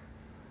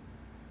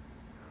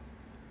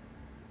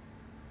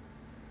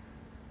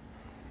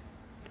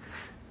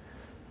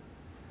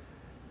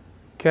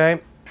 Okay.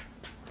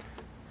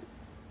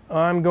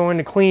 I'm going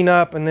to clean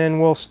up and then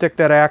we'll stick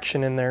that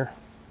action in there.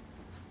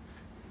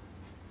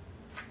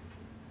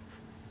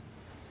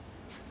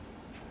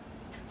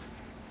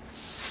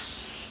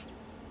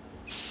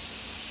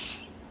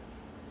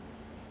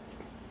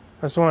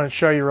 I just wanted to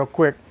show you real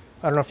quick.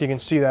 I don't know if you can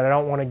see that. I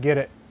don't want to get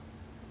it.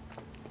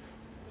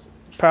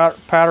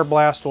 Powder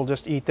blast will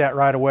just eat that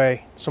right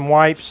away. Some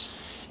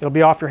wipes, it'll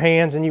be off your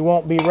hands and you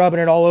won't be rubbing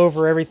it all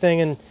over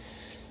everything and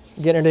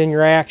getting it in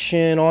your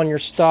action, on your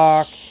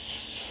stock.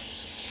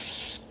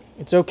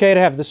 It's okay to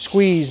have the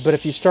squeeze, but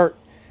if you start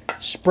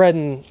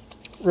spreading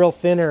real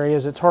thin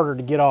areas, it's harder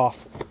to get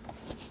off.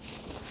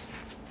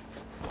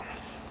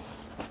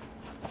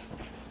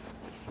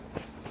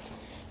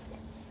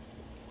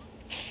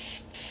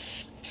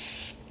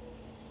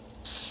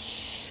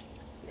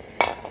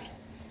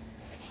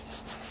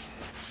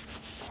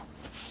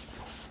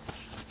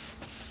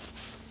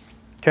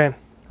 Okay,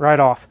 right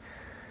off.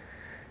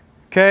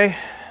 Okay,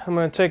 I'm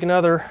going to take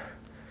another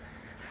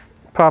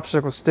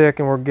popsicle stick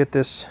and we'll get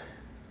this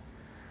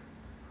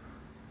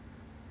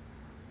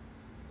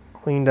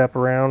cleaned up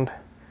around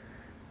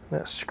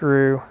that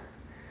screw.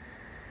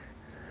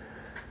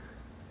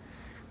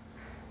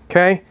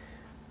 Okay,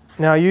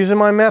 now using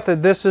my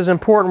method, this is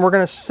important. We're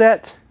going to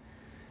set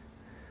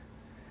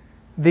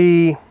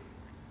the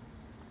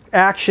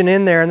action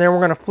in there and then we're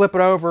going to flip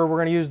it over. We're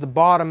going to use the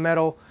bottom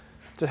metal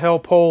to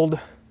help hold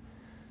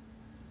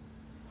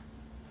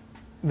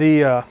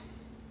the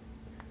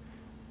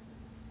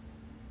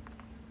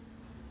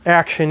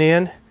action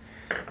in.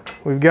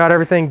 We've got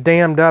everything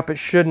dammed up. It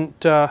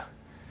shouldn't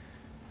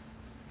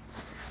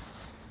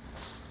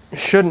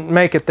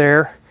make it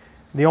there.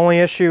 The only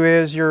issue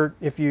is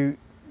if you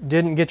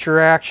didn't get your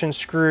action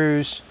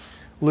screws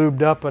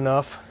lubed up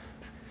enough.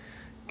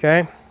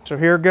 Okay, so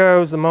here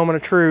goes the moment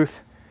of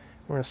truth.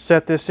 We're going to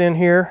set this in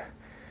here.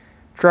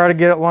 Try to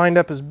get it lined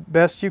up as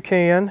best you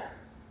can.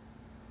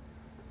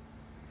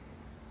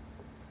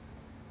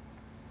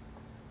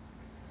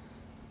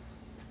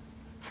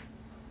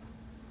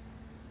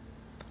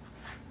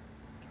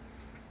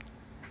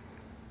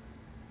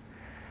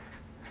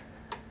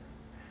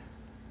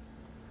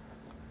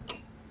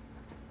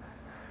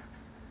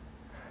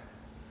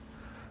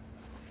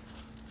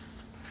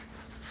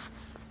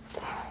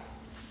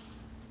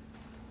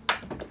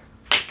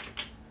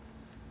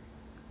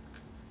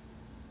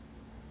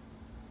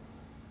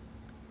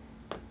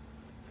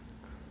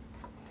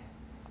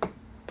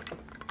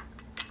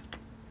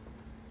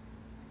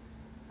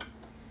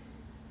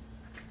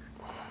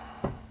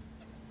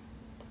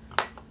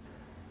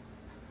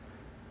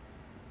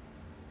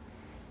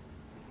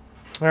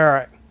 All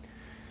right.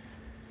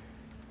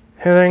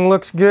 Everything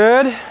looks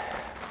good. Go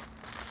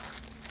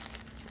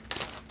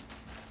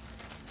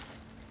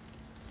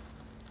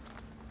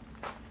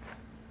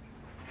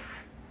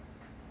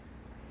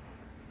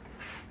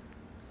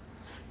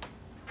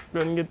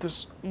ahead and get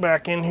this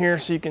back in here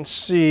so you can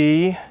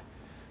see.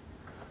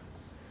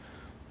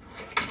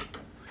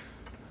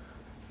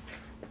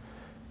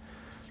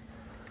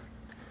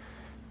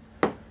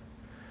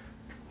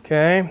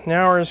 Okay,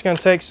 now we're just going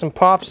to take some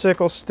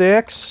popsicle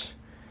sticks.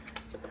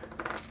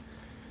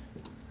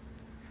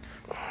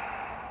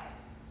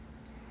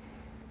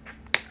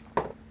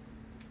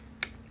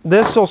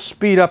 This will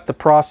speed up the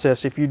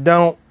process. If you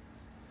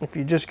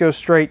just go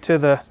straight to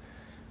the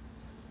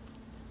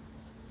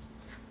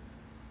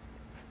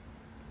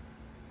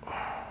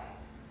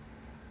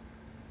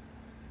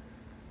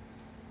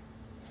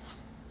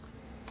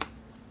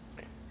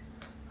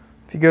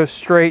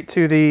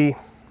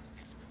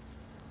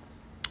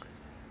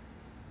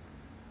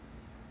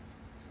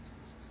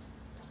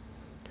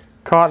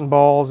cotton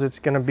balls, it's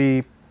going to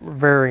be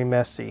very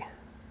messy.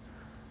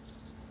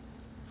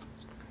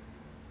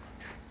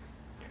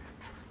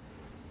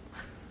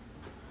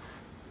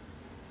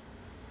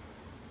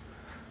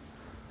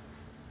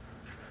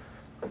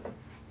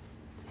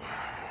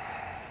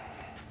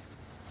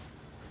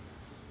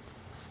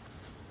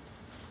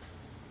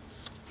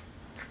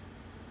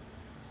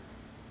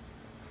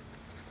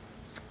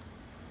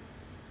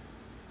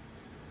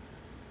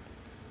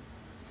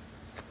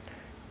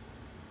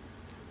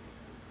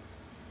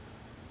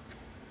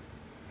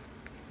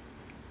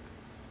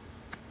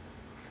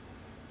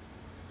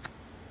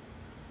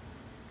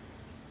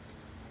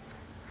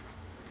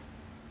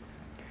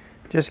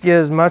 Just get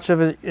as much of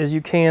it as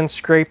you can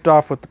scraped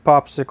off with the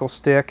popsicle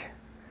stick.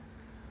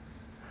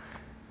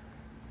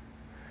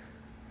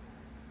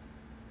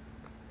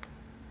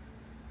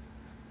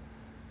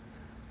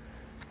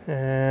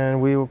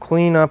 And we will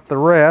clean up the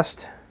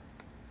rest,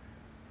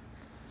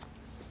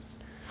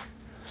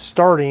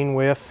 starting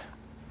with,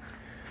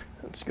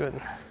 that's good,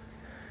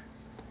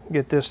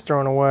 get this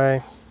thrown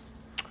away.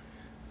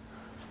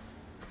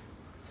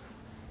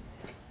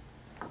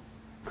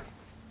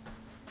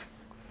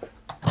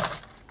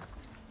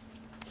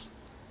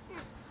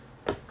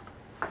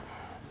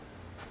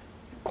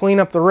 Clean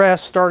up the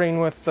rest, starting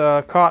with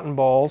cotton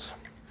balls.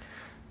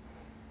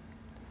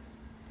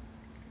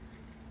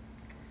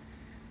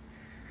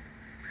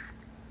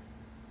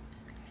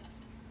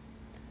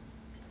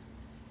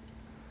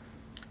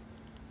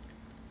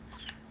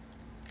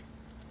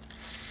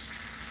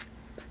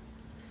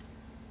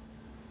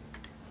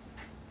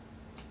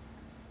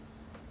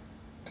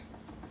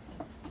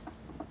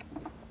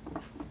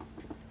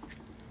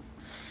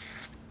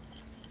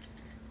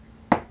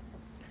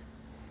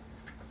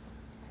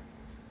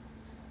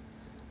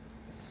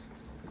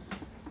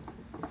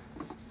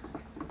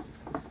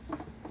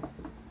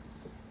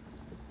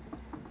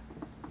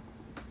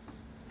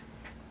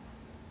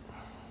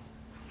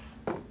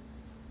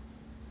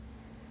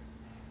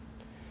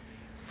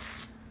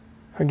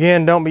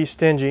 Again, don't be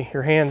stingy.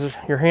 Your hands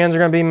are going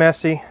to be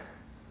messy.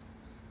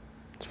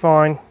 It's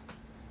fine.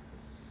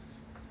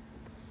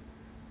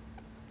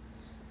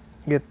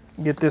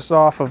 Get this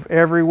off of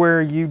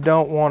everywhere you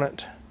don't want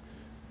it.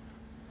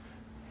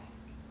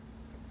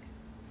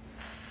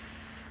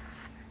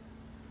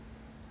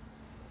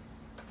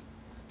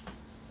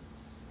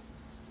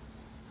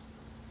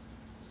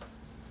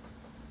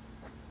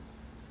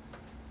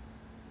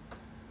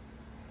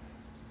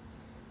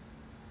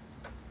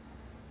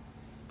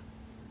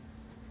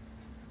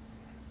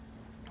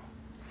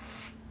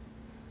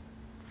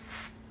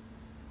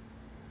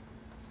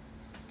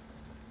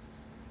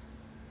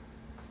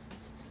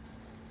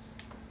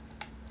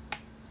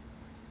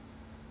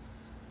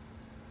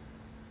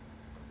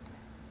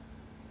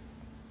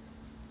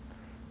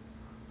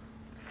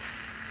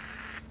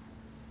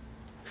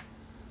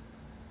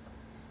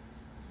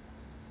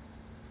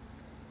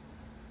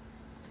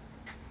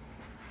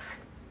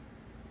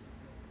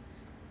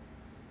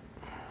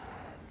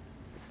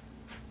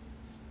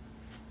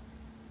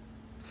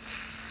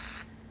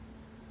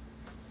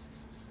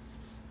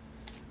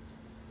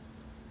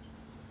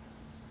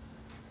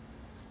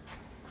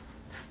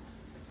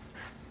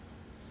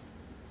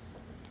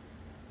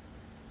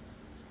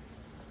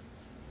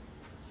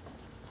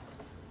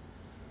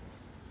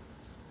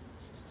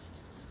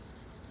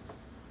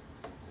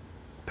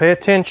 Pay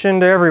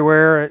attention to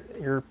everywhere.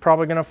 You're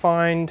probably going to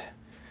find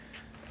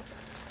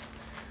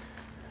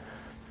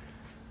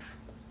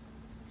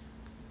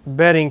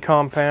bedding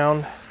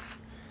compound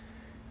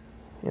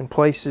in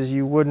places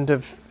you wouldn't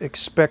have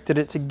expected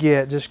it to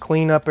get. Just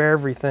clean up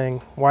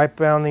everything. Wipe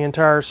down the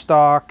entire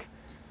stock.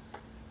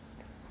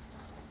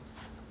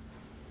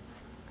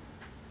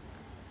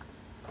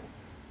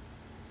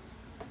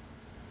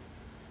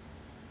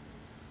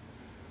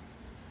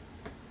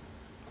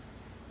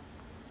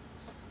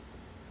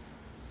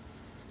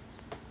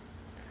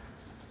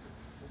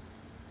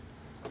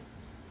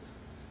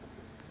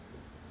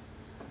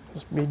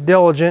 Just be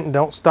diligent and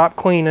don't stop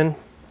cleaning.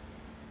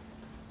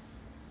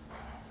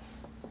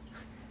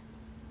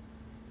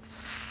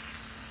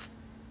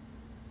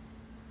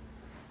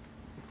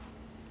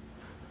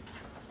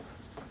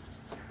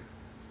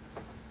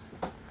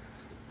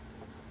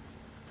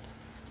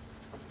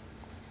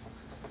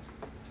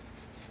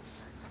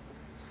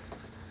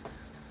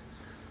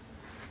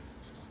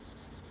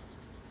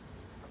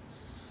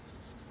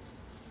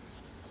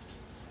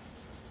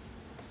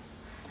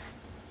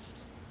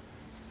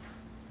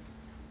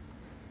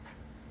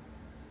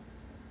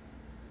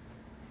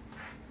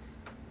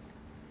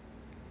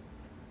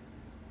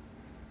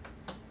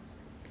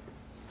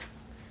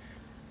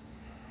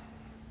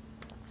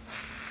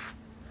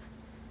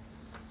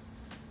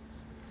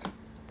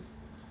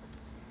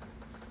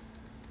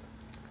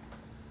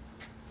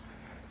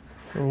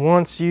 And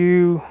once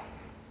you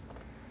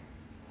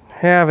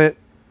have it,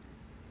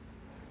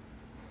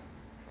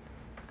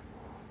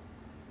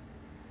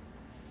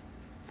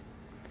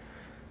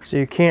 so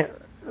you can't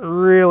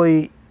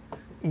really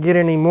get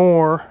any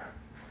more,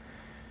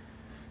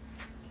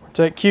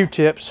 take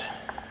Q-tips,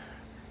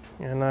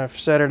 and I've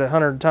said it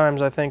 100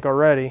 times I think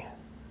already.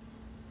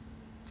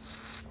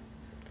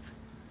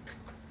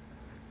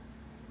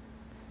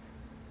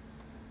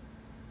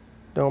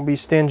 Don't be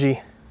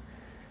stingy.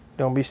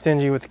 Don't be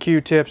stingy with the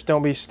Q-tips.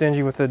 Don't be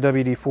stingy with the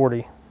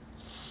WD-40.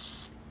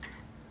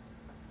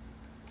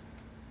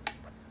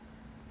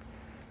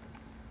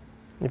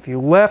 If you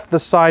left the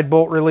side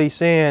bolt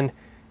release in,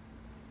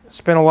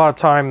 spent a lot of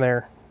time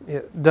there.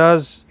 It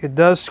does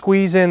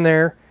squeeze in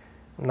there.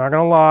 I'm not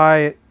gonna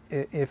lie.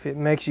 If it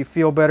makes you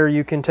feel better,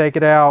 you can take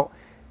it out.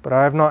 But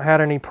I've not had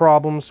any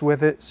problems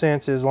with it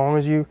since. As long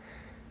as you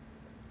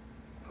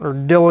are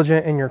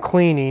diligent in your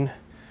cleaning,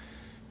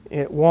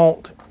 it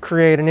won't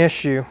create an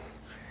issue.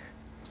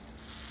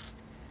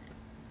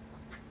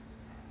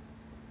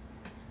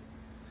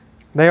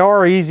 They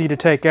are easy to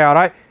take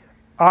out.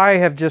 I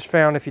have just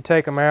found if you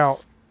take them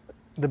out,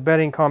 the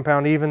bedding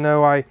compound, even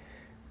though I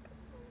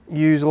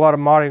use a lot of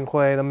modding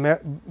clay, the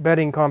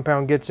bedding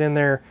compound gets in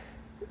there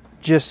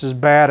just as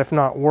bad, if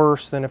not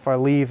worse, than if I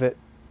leave it.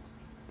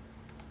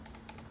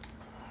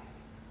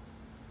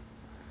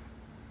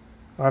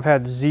 I've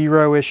had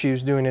zero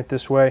issues doing it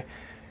this way.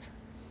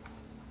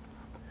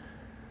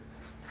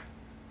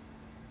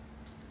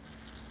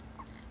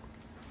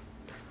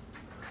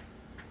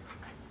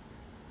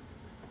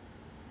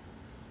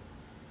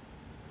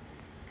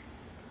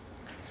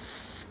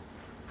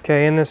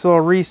 Okay, in this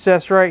little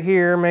recess right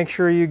here, make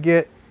sure you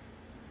get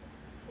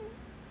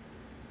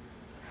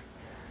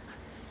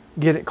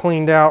it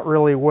cleaned out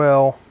really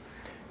well.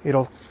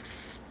 It'll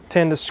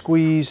tend to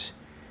squeeze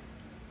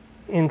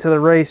into the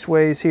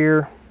raceways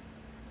here.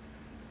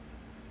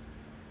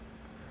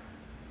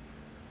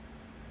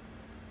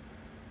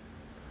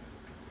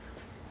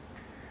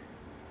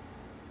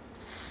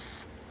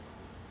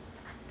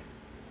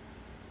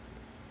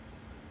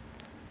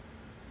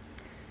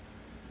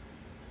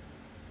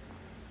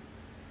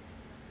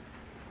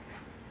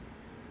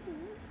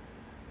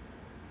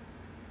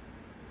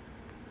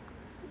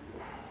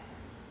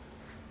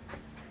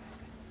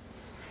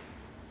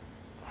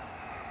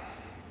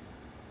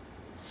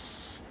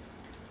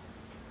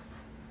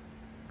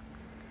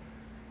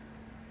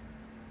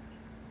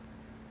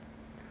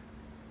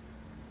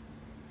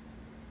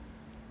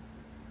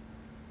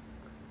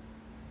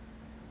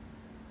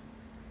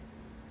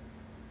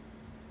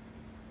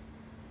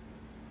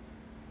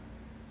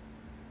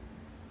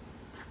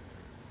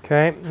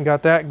 Okay,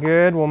 got that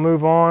good. We'll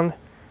move on.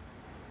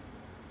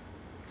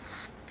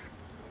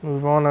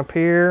 Move on up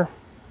here.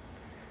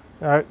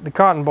 The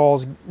cotton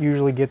balls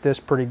usually get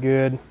this pretty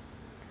good.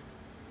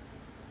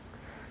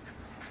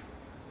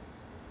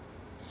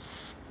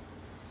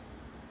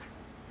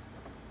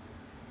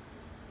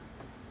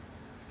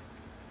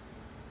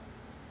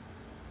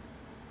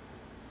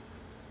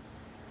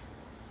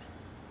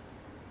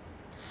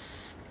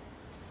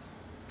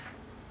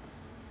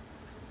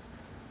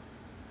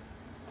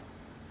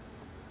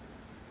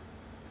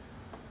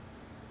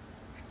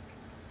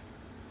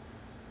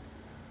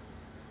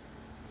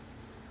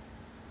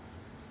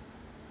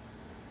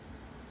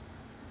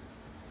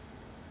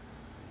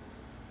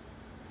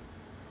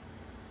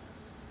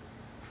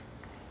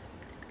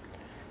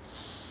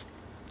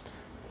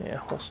 Yeah,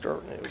 we'll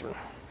start moving.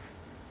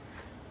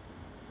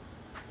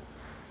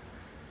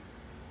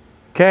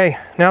 Okay,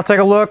 now take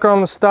a look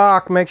on the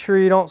stock. Make sure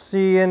you don't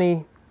see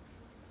any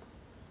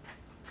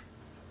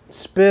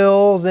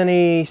spills,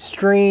 any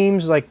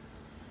streams, like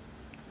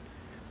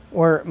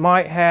where it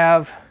might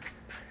have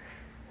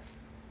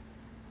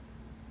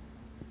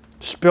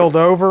spilled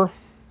over.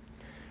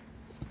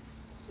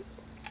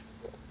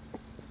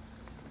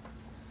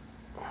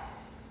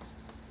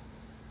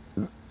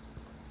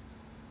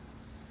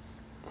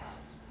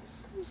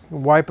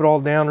 Wipe it all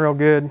down real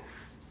good.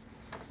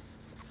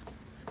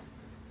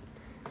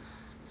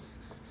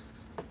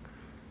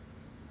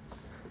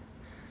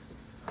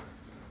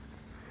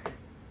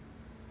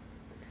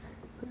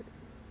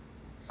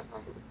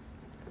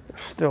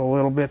 Still a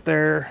little bit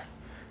there.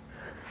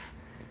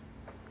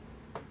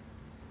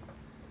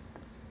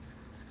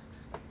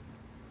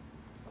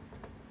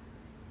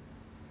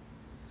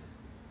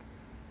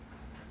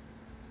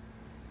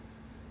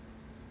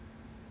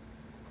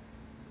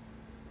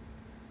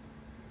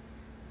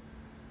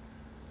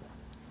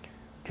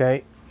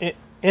 Okay,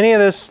 any of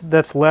this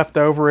that's left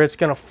over, it's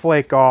going to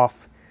flake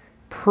off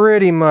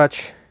pretty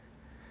much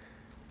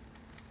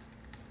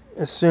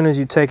as soon as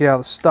you take it out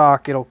of the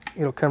stock. It'll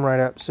come right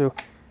up. So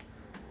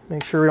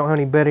make sure we don't have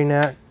any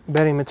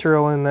bedding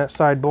material in that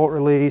side bolt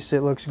release.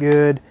 It looks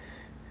good.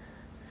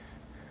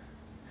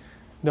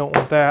 Don't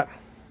want that.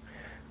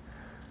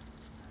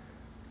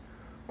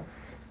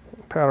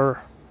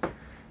 Powder.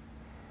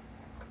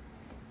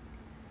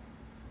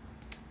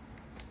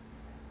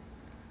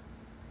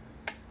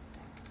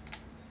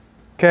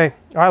 Okay,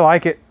 I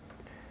like it.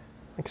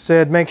 Like I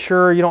said, make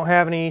sure you don't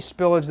have any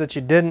spillage that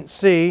you didn't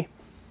see.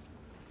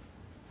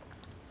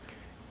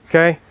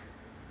 Okay,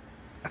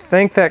 I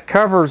think that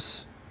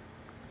covers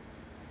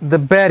the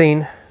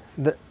bedding.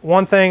 The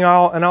one thing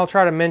I'll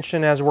try to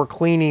mention as we're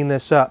cleaning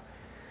this up.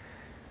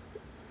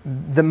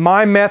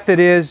 My method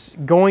is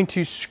going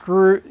to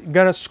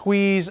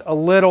squeeze a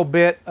little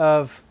bit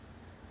of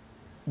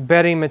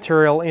bedding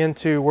material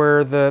into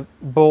where the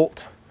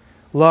bolt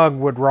lug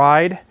would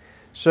ride.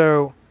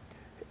 So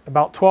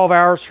about 12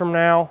 hours from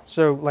now,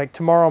 so like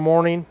tomorrow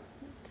morning,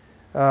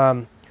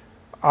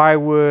 I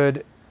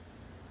would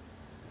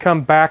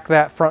come back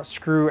that front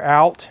screw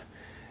out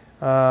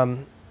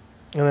and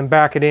then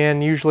back it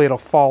in. Usually it'll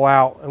fall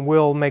out, and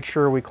we'll make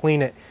sure we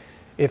clean it.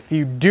 If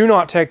you do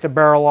not take the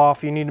barrel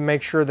off, you need to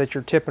make sure that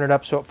you're tipping it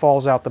up so it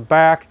falls out the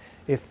back.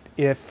 If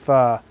you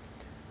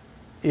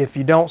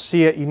don't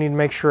see it, you need to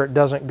make sure it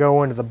doesn't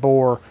go into the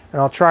bore.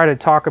 And I'll try to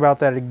talk about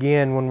that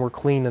again when we're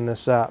cleaning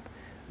this up.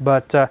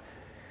 But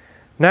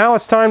now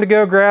it's time to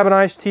go grab an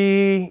iced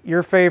tea,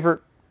 your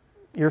favorite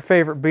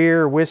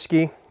beer or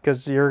whiskey,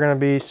 because you're going to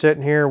be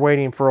sitting here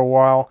waiting for a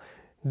while.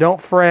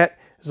 Don't fret.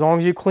 As long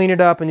as you clean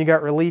it up and you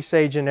got release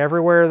agent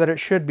everywhere that it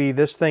should be,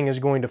 this thing is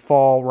going to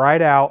fall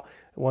right out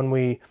when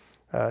we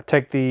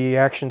take the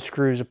action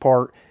screws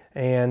apart,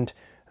 and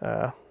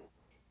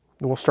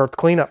we'll start the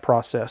cleanup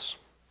process.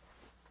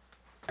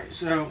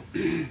 So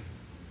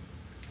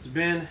it's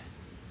been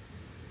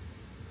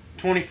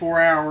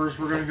 24 hours.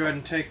 We're going to go ahead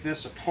and take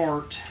this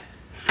apart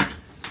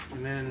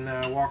and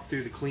then walk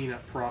through the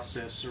cleanup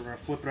process. So we're going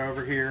to flip it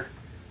over here.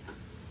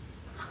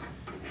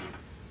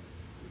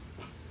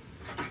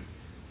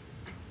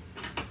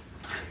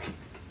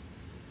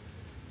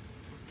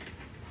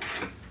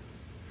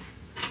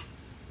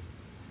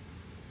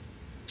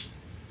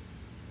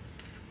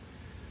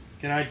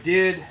 And I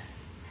did,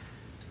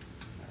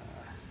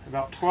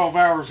 about 12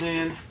 hours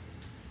in,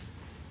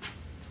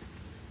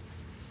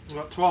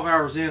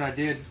 I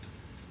did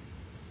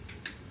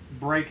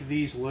break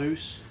these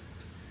loose.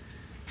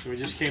 So we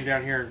just came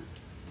down here and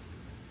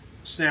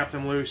snapped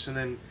them loose and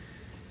then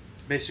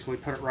basically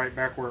put it right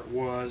back where it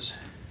was.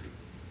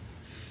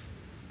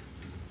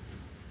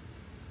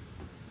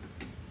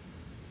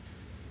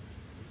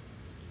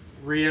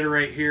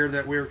 Reiterate here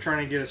that we were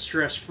trying to get it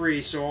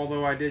stress-free, so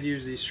although I did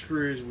use these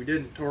screws, we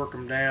didn't torque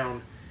them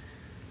down.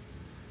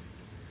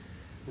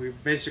 We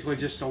basically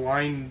just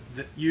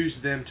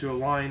used them to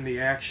align the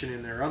action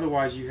in there.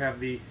 Otherwise, you have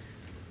the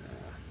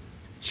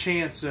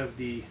chance of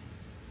the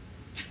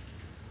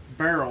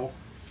barrel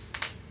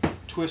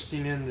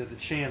twisting into the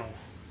channel.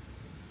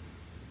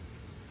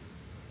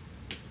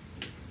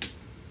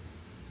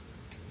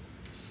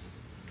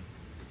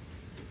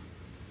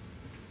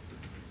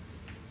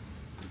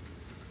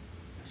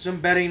 Some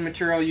bedding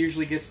material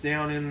usually gets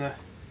down in the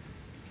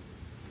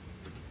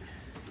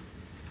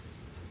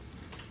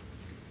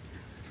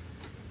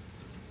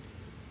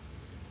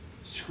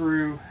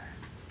screw,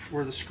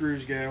 where the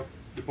screws go,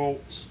 the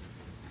bolts.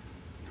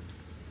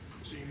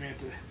 So you may have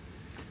to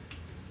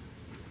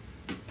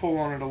pull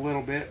on it a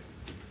little bit.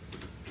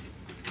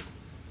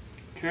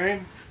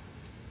 Okay.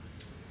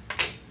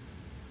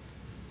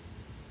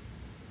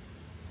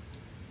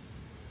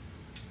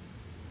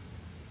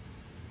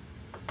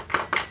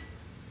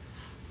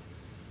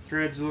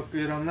 Threads look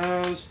good on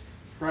those.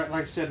 Right,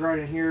 like I said, right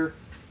in here,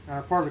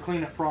 part of the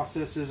cleanup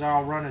process is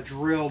I'll run a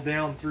drill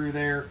down through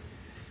there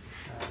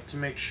to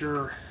make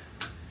sure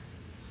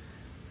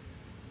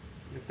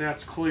if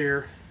that's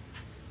clear.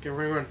 Okay,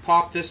 we're going to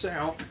pop this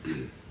out.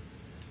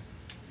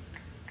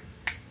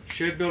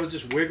 Should be able to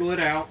just wiggle it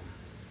out.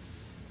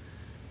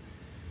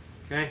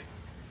 Okay,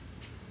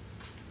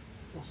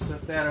 we'll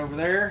set that over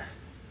there.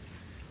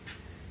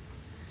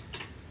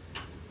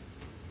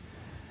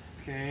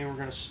 Okay, we're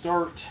going to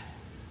start.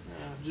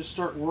 Just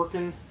start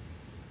working.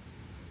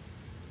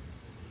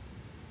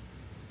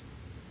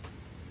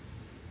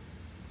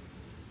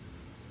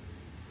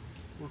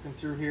 Working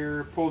through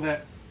here. Pull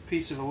that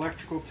piece of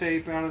electrical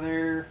tape out of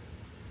there.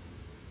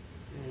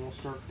 And we'll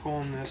start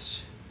pulling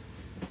this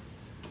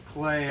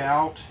clay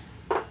out.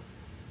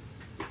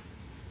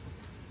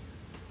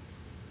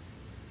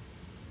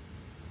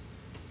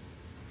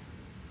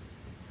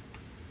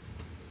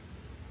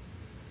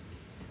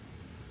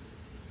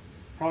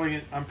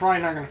 I'm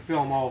probably not going to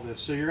film all this,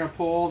 so you're going to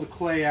pull all the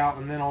clay out,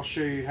 and then I'll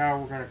show you how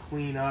we're going to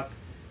clean up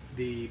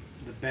the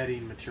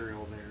bedding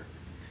material there.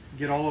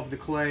 Get all of the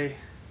clay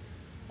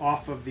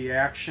off of the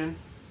action,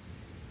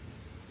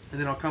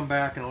 and then I'll come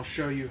back and I'll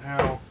show you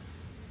how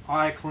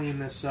I clean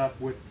this up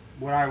with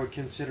what I would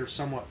consider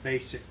somewhat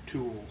basic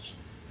tools.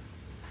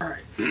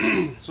 Alright,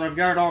 so I've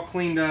got it all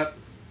cleaned up,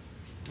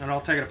 and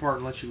I'll take it apart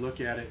and let you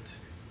look at it.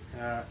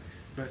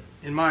 But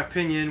in my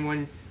opinion,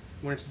 when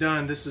it's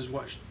done, this is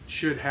what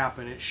should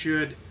happen. It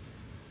should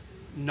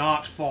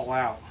not fall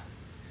out.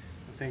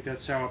 I think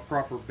that's how a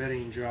proper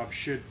bedding job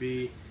should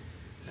be.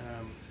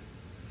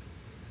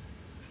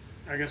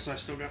 I guess I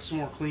still got some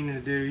more cleaning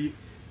to do. You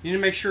need to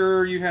make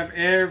sure you have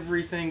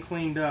everything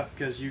cleaned up,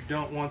 because you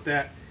don't want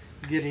that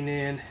getting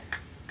in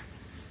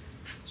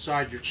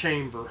inside your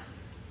chamber.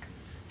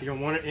 You don't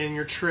want it in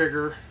your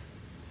trigger.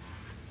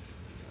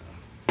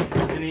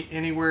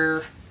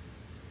 Anywhere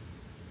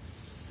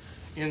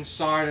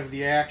inside of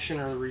the action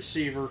or the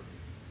receiver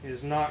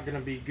is not going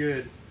to be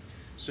good.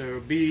 So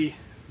be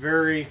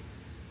very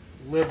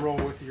liberal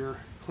with your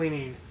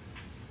cleaning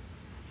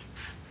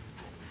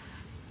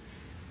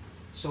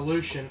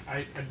solution.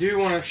 I do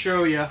want to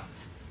show you,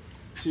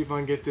 see if I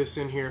can get this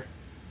in here.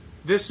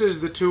 This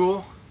is the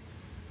tool,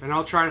 and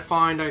I'll try to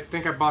find, I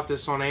think I bought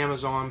this on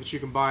Amazon, but you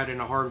can buy it in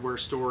a hardware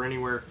store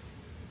anywhere.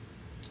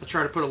 I'll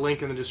try to put a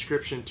link in the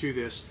description to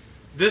this.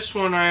 This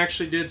one I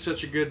actually did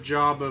such a good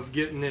job of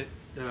getting it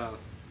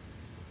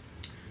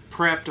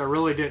prepped, I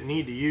really didn't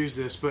need to use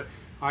this, but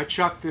I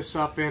chucked this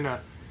up in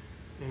a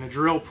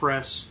drill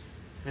press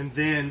and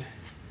then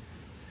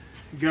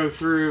go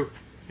through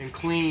and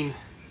clean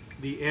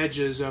the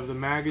edges of the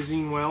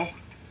magazine well.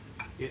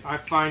 I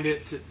find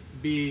it to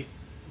be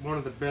one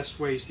of the best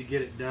ways to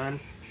get it done.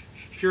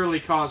 Purely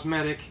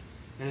cosmetic,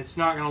 and it's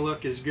not going to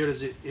look as good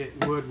as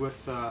it would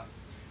with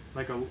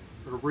like a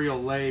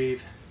real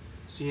lathe,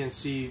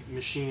 CNC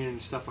machine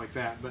and stuff like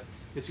that, but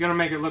it's going to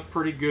make it look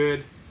pretty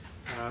good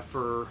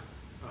for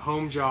a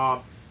home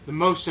job. The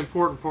most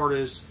important part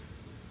is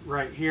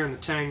right here in the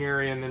tang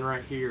area and then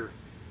right here.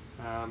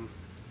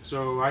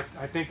 So I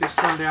think this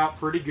turned out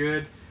pretty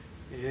good.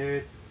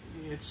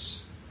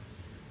 It's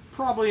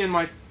probably in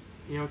my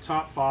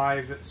top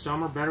 5.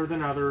 Some are better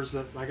than others.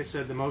 Like I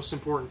said, the most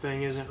important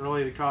thing isn't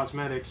really the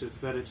cosmetics, it's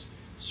that it's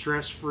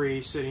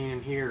stress-free sitting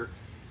in here.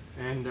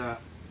 And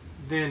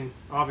then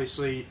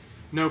obviously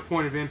no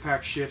point of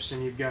impact shifts,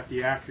 and you've got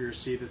the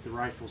accuracy that the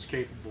rifle's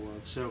capable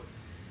of. So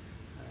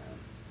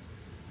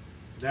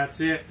that's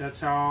it.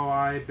 That's how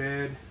I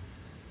bed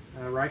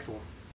a rifle.